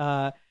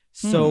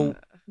 So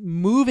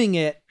moving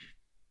it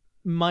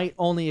might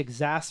only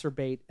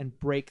exacerbate and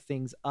break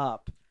things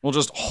up. Well,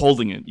 just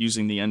holding it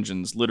using the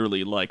engines,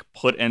 literally like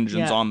put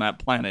engines Yeah. on that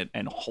planet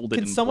and hold it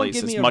Can in someone place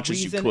give me as a much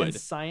as you reason could. and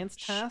science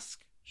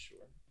task?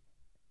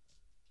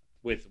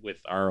 with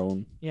our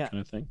own Yeah.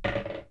 kind of thing.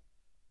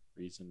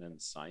 Reason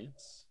and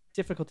science.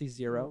 Difficulty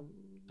 0.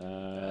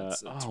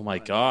 Oh my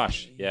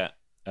gosh! Yeah,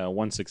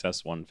 1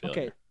 success, 1 failure.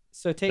 Okay,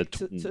 so take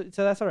The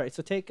so that's all right.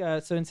 So take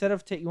so instead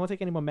of you won't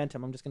take any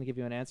momentum. I'm just going to give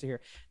you an answer here.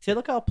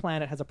 Telecall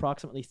planet has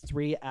approximately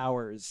 3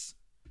 hours.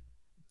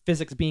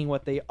 Physics being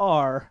what they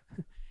are,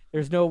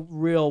 there's no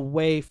real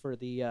way for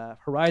the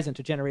Horizon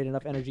to generate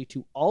enough energy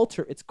to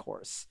alter its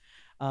course.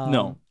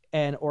 No.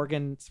 And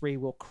Organ 3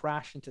 will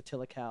crash into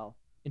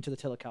the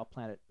Telecall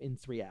planet in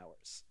 3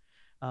 hours.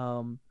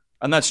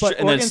 And that's But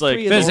and Organ it's like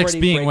 3 is Physics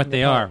already being what breaking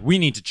they apart. are, we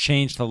need to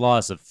change the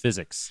laws of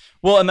physics.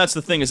 well, and that's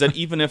the thing is that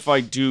even if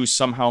I do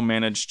somehow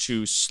manage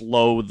to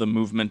slow the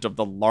movement of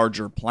the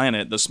larger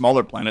planet, the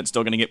smaller planet's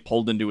still going to get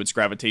pulled into its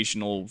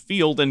gravitational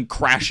field and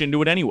crash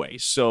into it anyway.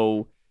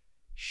 So,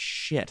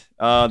 shit.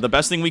 The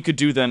best thing we could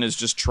do then is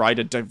just try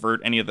to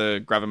divert any of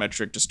the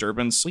gravimetric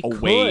disturbance We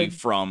away could.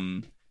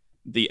 from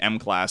the M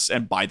class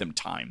and buy them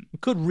time. We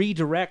could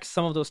redirect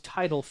some of those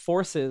tidal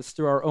forces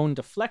through our own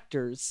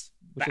deflectors,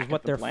 which Back is what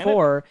at the they're planet?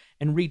 for,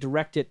 and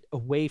redirect it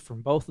away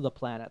from both of the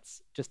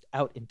planets, just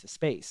out into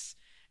space.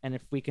 And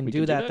if we can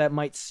do that, that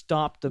might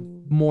stop the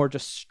more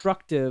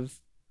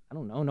destructive. I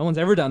don't know. No one's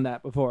ever done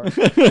that before.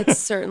 It's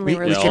certainly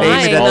worth we can could aim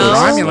trying. it at the though.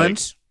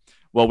 Romulans.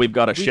 Well, we've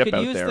got a We ship could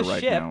out use there the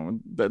right ship. now.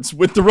 That's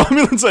with the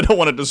Romulans. I don't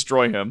want to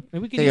destroy him.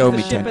 Maybe we could They use owe the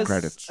me ship 10 as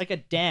credits. like a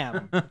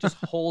dam, just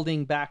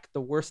holding back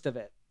the worst of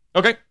it.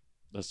 Okay,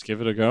 Let's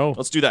give it a go.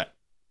 let's do that.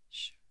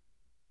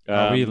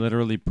 Are we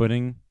literally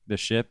putting the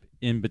ship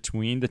in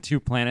between the two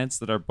planets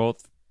that are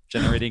both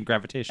generating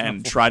gravitational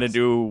And force? try to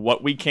do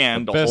what we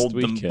can The to best hold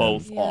we them can.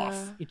 both Yeah.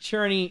 off.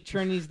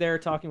 Cherney's there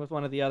talking with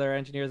one of the other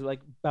engineers like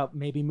about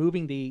maybe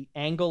moving the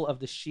angle of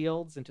the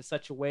shields into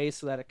such a way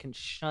so that it can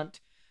shunt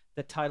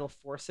the tidal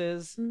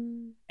forces,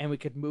 and we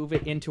could move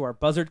it into our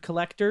buzzard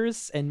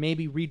collectors and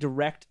maybe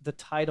redirect the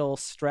tidal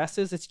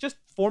stresses. It's just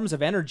forms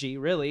of energy,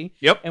 really.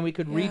 Yep. And we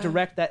could Yeah.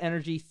 redirect that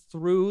energy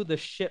through the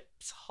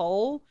ship's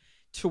hull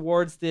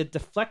towards the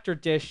deflector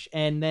dish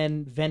and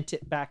then vent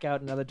it back out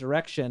another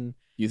direction.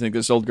 You think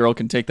this old girl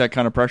can take that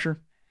kind of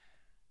pressure?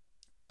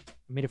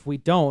 I mean, if we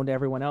don't,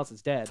 everyone else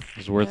is dead.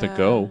 It's worth a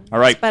go. All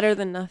right. It's better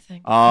than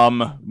nothing.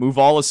 Move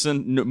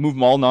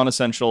all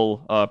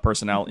non-essential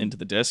personnel into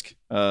the disc,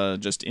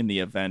 just in the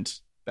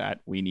event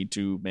that, we need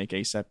to make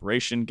a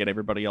separation, get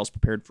everybody else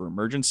prepared for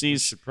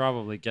emergencies. Should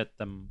probably get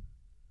them.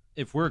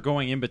 If we're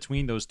going in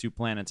between those two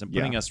planets and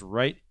putting us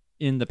right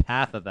in the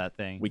path of that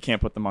thing, We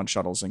can't put them on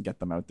shuttles and get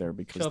them out there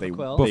because they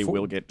Chovaquil.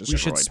 will get destroyed. we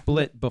should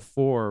split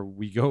before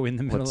we go in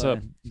the middle What's of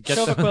up? it. Get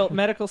them- Chovaquil,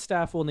 medical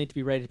staff will need to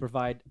be ready to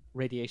provide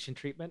radiation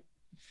treatment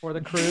for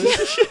the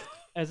crews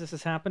as this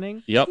is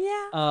happening. Yep.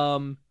 Yeah.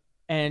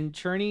 And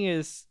Cherney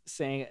is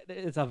saying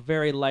it's a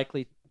very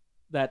likely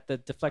that the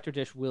deflector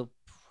dish will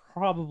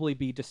probably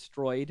be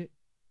destroyed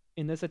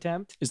in this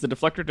attempt. Is the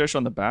deflector dish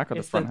on the back or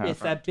the front half? It's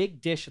that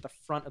big dish at the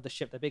front of the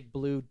ship, that big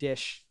blue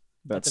dish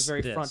at the That's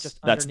very this. front, just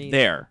That's underneath.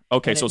 there.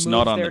 Okay, And so it it's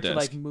not moves on the there disc. to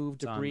like move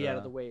It's on debris out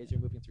of the- the way as you're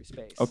moving through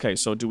space. Okay,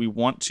 so do we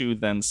want to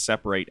then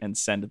separate and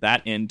send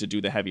that in to do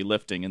the heavy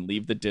lifting and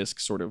leave the disc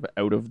sort of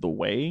out of the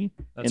way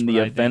That's in the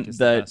what I think event is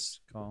the that best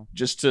call.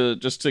 just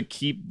to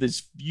keep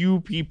as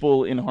few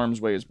people in harm's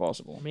way as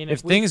possible? I mean,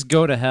 If we- things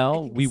go to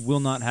hell, think we it's-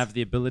 will not have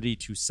the ability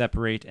to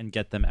separate and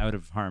get them out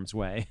of harm's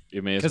way.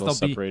 You may as 'Cause well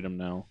they'll be- separate them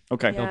now.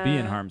 Okay. Yeah. They'll be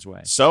in harm's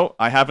way. So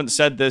I haven't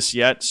said this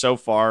yet so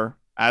far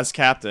as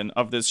captain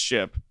of this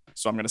ship,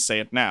 so I'm going to say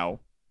it now.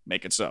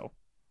 Make it so.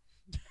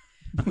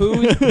 who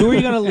are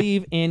you going to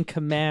leave in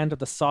command of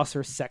the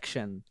saucer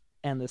section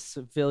and the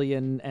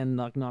civilian and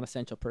like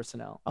non-essential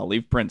personnel? I'll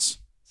leave Prince.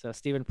 So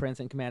Stephen Prince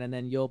in command, and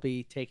then you'll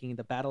be taking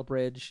the battle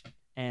bridge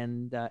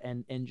and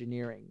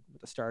engineering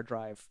with the star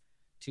drive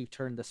to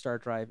turn the star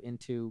drive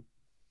into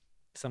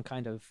some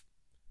kind of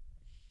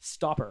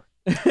stopper.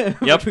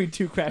 Between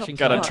two crashing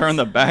Got to cars. turn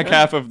the back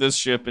half of this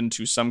ship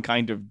into some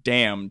kind of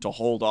dam to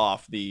hold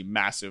off the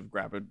massive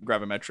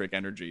gravimetric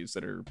energies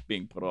that are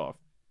being put off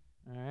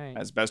All right.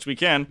 as best we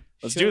can.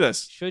 Let's do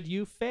this. Should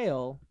you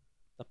fail,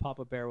 the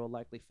Papa Bear will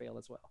likely fail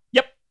as well.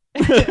 Yep.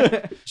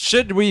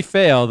 Should we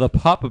fail, the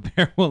Papa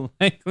Bear will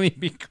likely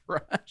be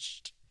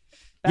crushed.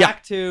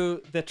 Back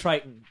to the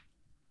Triton.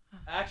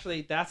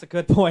 Actually, that's a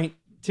good point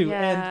to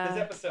Yeah. end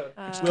this episode.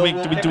 Do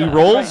we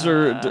rolls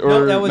or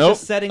No, that was nope?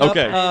 just setting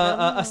Okay.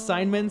 up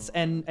assignments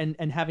and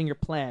having your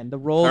plan. The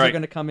roles All are right.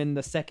 going to come in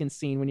the second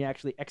scene when you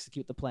actually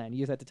execute the plan. You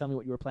just have to tell me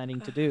what you were planning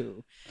to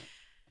do.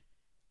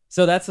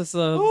 So that's just a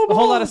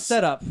whole lot of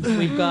setup.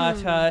 We've got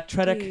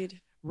Tredek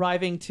Indeed.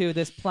 arriving to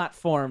this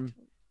platform.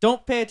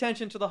 Don't pay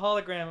attention to the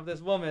hologram of this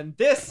woman.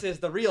 This is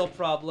the real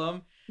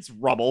problem. It's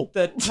rubble.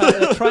 The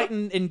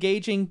Triton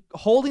engaging,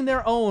 holding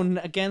their own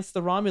against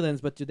the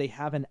Romulans, but do they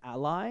have an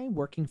ally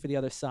working for the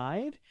other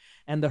side?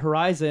 And the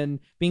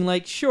Horizon being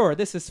like, sure,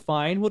 this is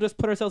fine. We'll just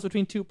put ourselves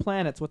between two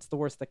planets. What's the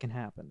worst that can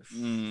happen?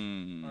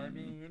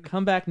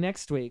 Come back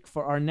next week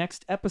for our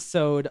next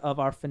episode of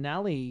our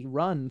finale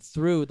run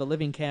through the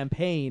Living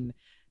Campaign.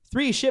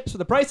 3 ships for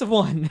the price of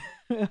 1.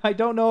 I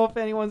don't know if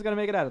anyone's going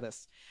to make it out of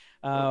this.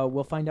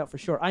 We'll find out for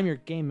sure. I'm your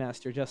game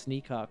master, Justin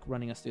Eacock,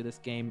 running us through this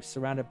game,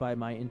 surrounded by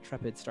my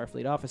intrepid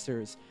Starfleet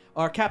officers,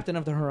 our captain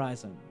of the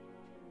Horizon.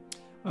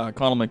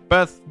 Connell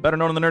Macbeth, better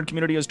known in the nerd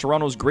community as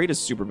Toronto's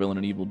greatest supervillain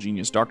and evil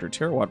genius, Dr.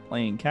 Terrawat,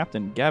 playing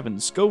Captain Gavin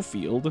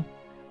Schofield.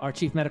 Our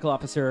chief medical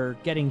officer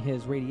getting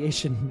his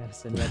radiation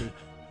medicine ready.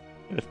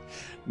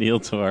 Neil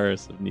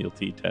Tavares of Neil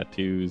T.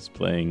 Tattoos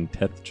playing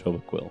Teth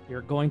Chovaquil.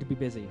 You're going to be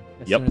busy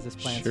as Yep, soon as this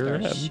plan sure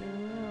starts. am. Sure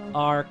will.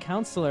 Our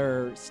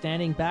counselor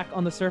standing back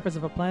on the surface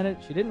of a planet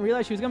she didn't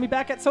realize she was going to be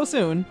back at so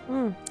soon.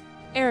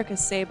 Erica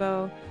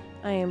Sabo.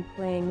 I am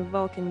playing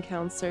Vulcan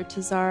counselor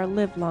Tazar.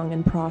 Live long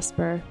and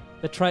prosper.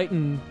 The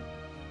Triton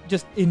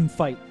just in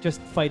fight, just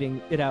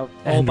fighting it out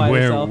all And by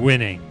we're herself.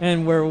 winning.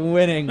 And we're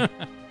winning.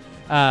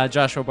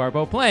 Joshua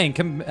Barbeau playing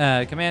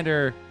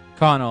Commander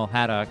Connell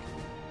Haddock,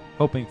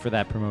 hoping for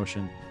that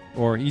promotion.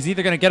 Or he's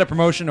either going to get a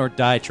promotion or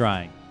die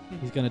trying.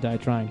 He's going to die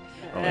trying.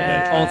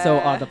 Also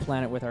on the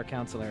planet with our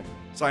counselor.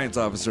 Science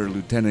Officer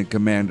Lieutenant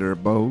Commander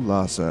Bo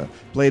Lassa,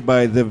 played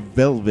by the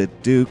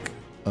Velvet Duke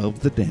of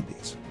the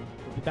Dandies.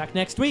 We'll be back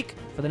next week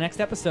for the next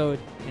episode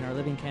in our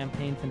Living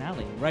Campaign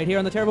finale. Right here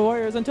on The Terrible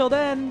Warriors. Until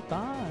then,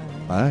 bye.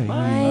 Bye.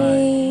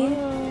 Bye.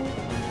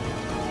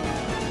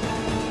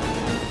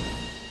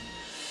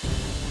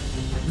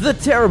 The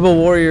Terrible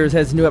Warriors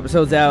has new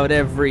episodes out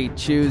every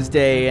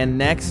Tuesday, and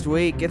next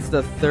week it's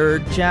the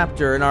 3rd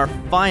chapter in our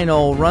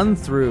final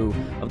run-through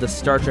of the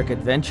Star Trek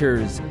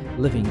Adventures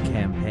Living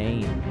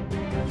Campaign.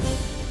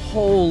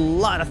 Whole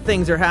lot of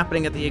things are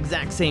happening at the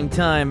exact same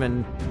time,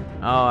 and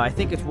I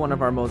think it's one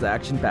of our most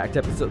action-packed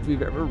episodes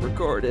we've ever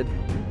recorded.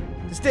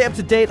 To stay up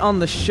to date on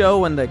the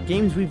show and the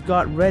games we've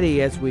got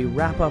ready as we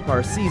wrap up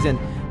our season,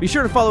 be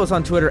sure to follow us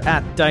on Twitter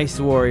at Dice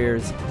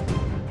Warriors.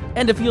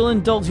 And if you'll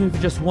indulge me for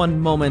just one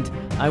moment,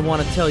 I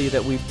want to tell you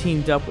that we've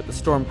teamed up with the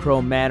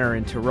Stormcrow Manor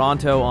in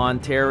Toronto,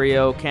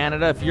 Ontario,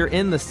 Canada. If you're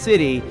in the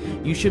city,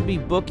 you should be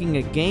booking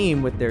a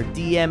game with their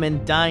DM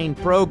and Dine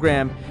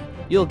program.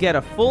 You'll get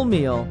a full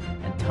meal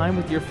and time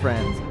with your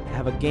friends to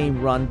have a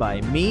game run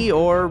by me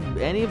or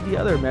any of the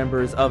other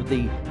members of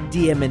the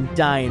DM and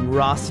Dine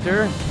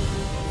roster.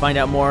 Find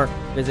out more,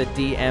 visit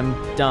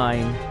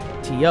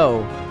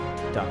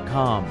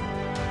dmdineto.com.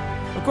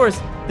 Of course,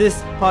 this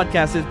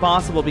podcast is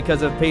possible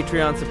because of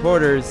Patreon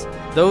supporters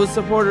Those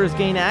supporters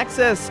gain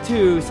access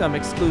to some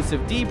exclusive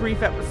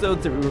debrief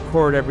episodes that we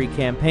record every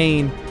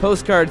campaign,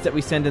 postcards that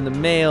we send in the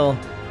mail,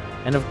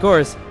 and of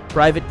course,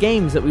 private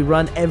games that we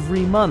run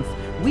every month.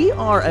 We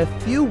are a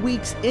few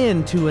weeks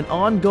into an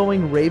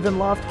ongoing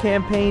Ravenloft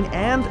campaign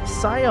and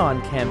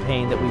Scion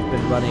campaign that we've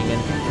been running,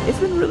 and it's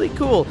been really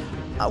cool.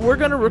 We're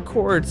going to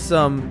record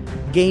some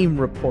game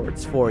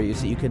reports for you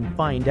so you can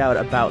find out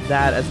about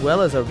that, as well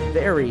as a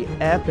very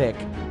epic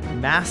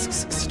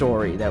Masks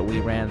story that we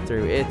ran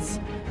through.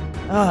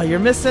 You're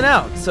missing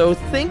out. So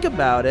think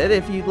about it.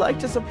 If you'd like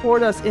to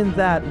support us in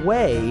that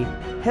way,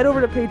 head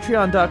over to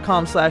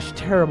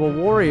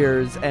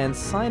patreon.com/terriblewarriors and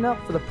sign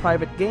up for the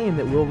private game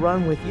that we'll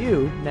run with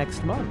you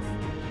next month.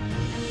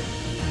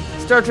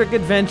 Star Trek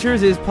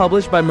Adventures is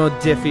published by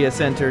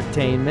Modiphius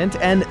Entertainment,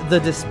 and The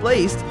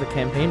Displaced, the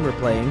campaign we're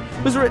playing,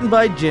 was written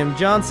by Jim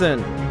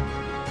Johnson.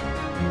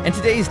 And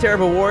today's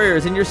Terrible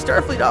Warriors and your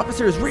Starfleet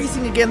officer is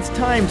racing against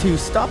time to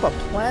stop a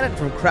planet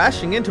from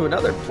crashing into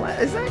another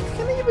planet.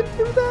 Can they even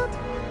do that?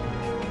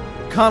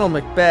 Connell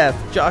Macbeth,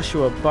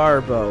 Joshua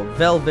Barbo,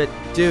 Velvet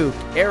Duke,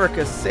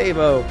 Erica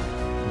Sabo,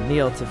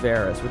 Neil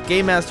Tavares. With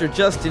Game Master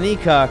Justin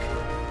Eacock,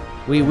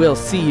 we will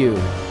see you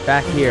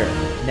back here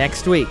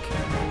next week,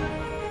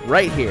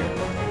 right here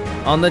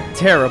on the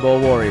Terrible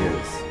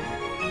Warriors.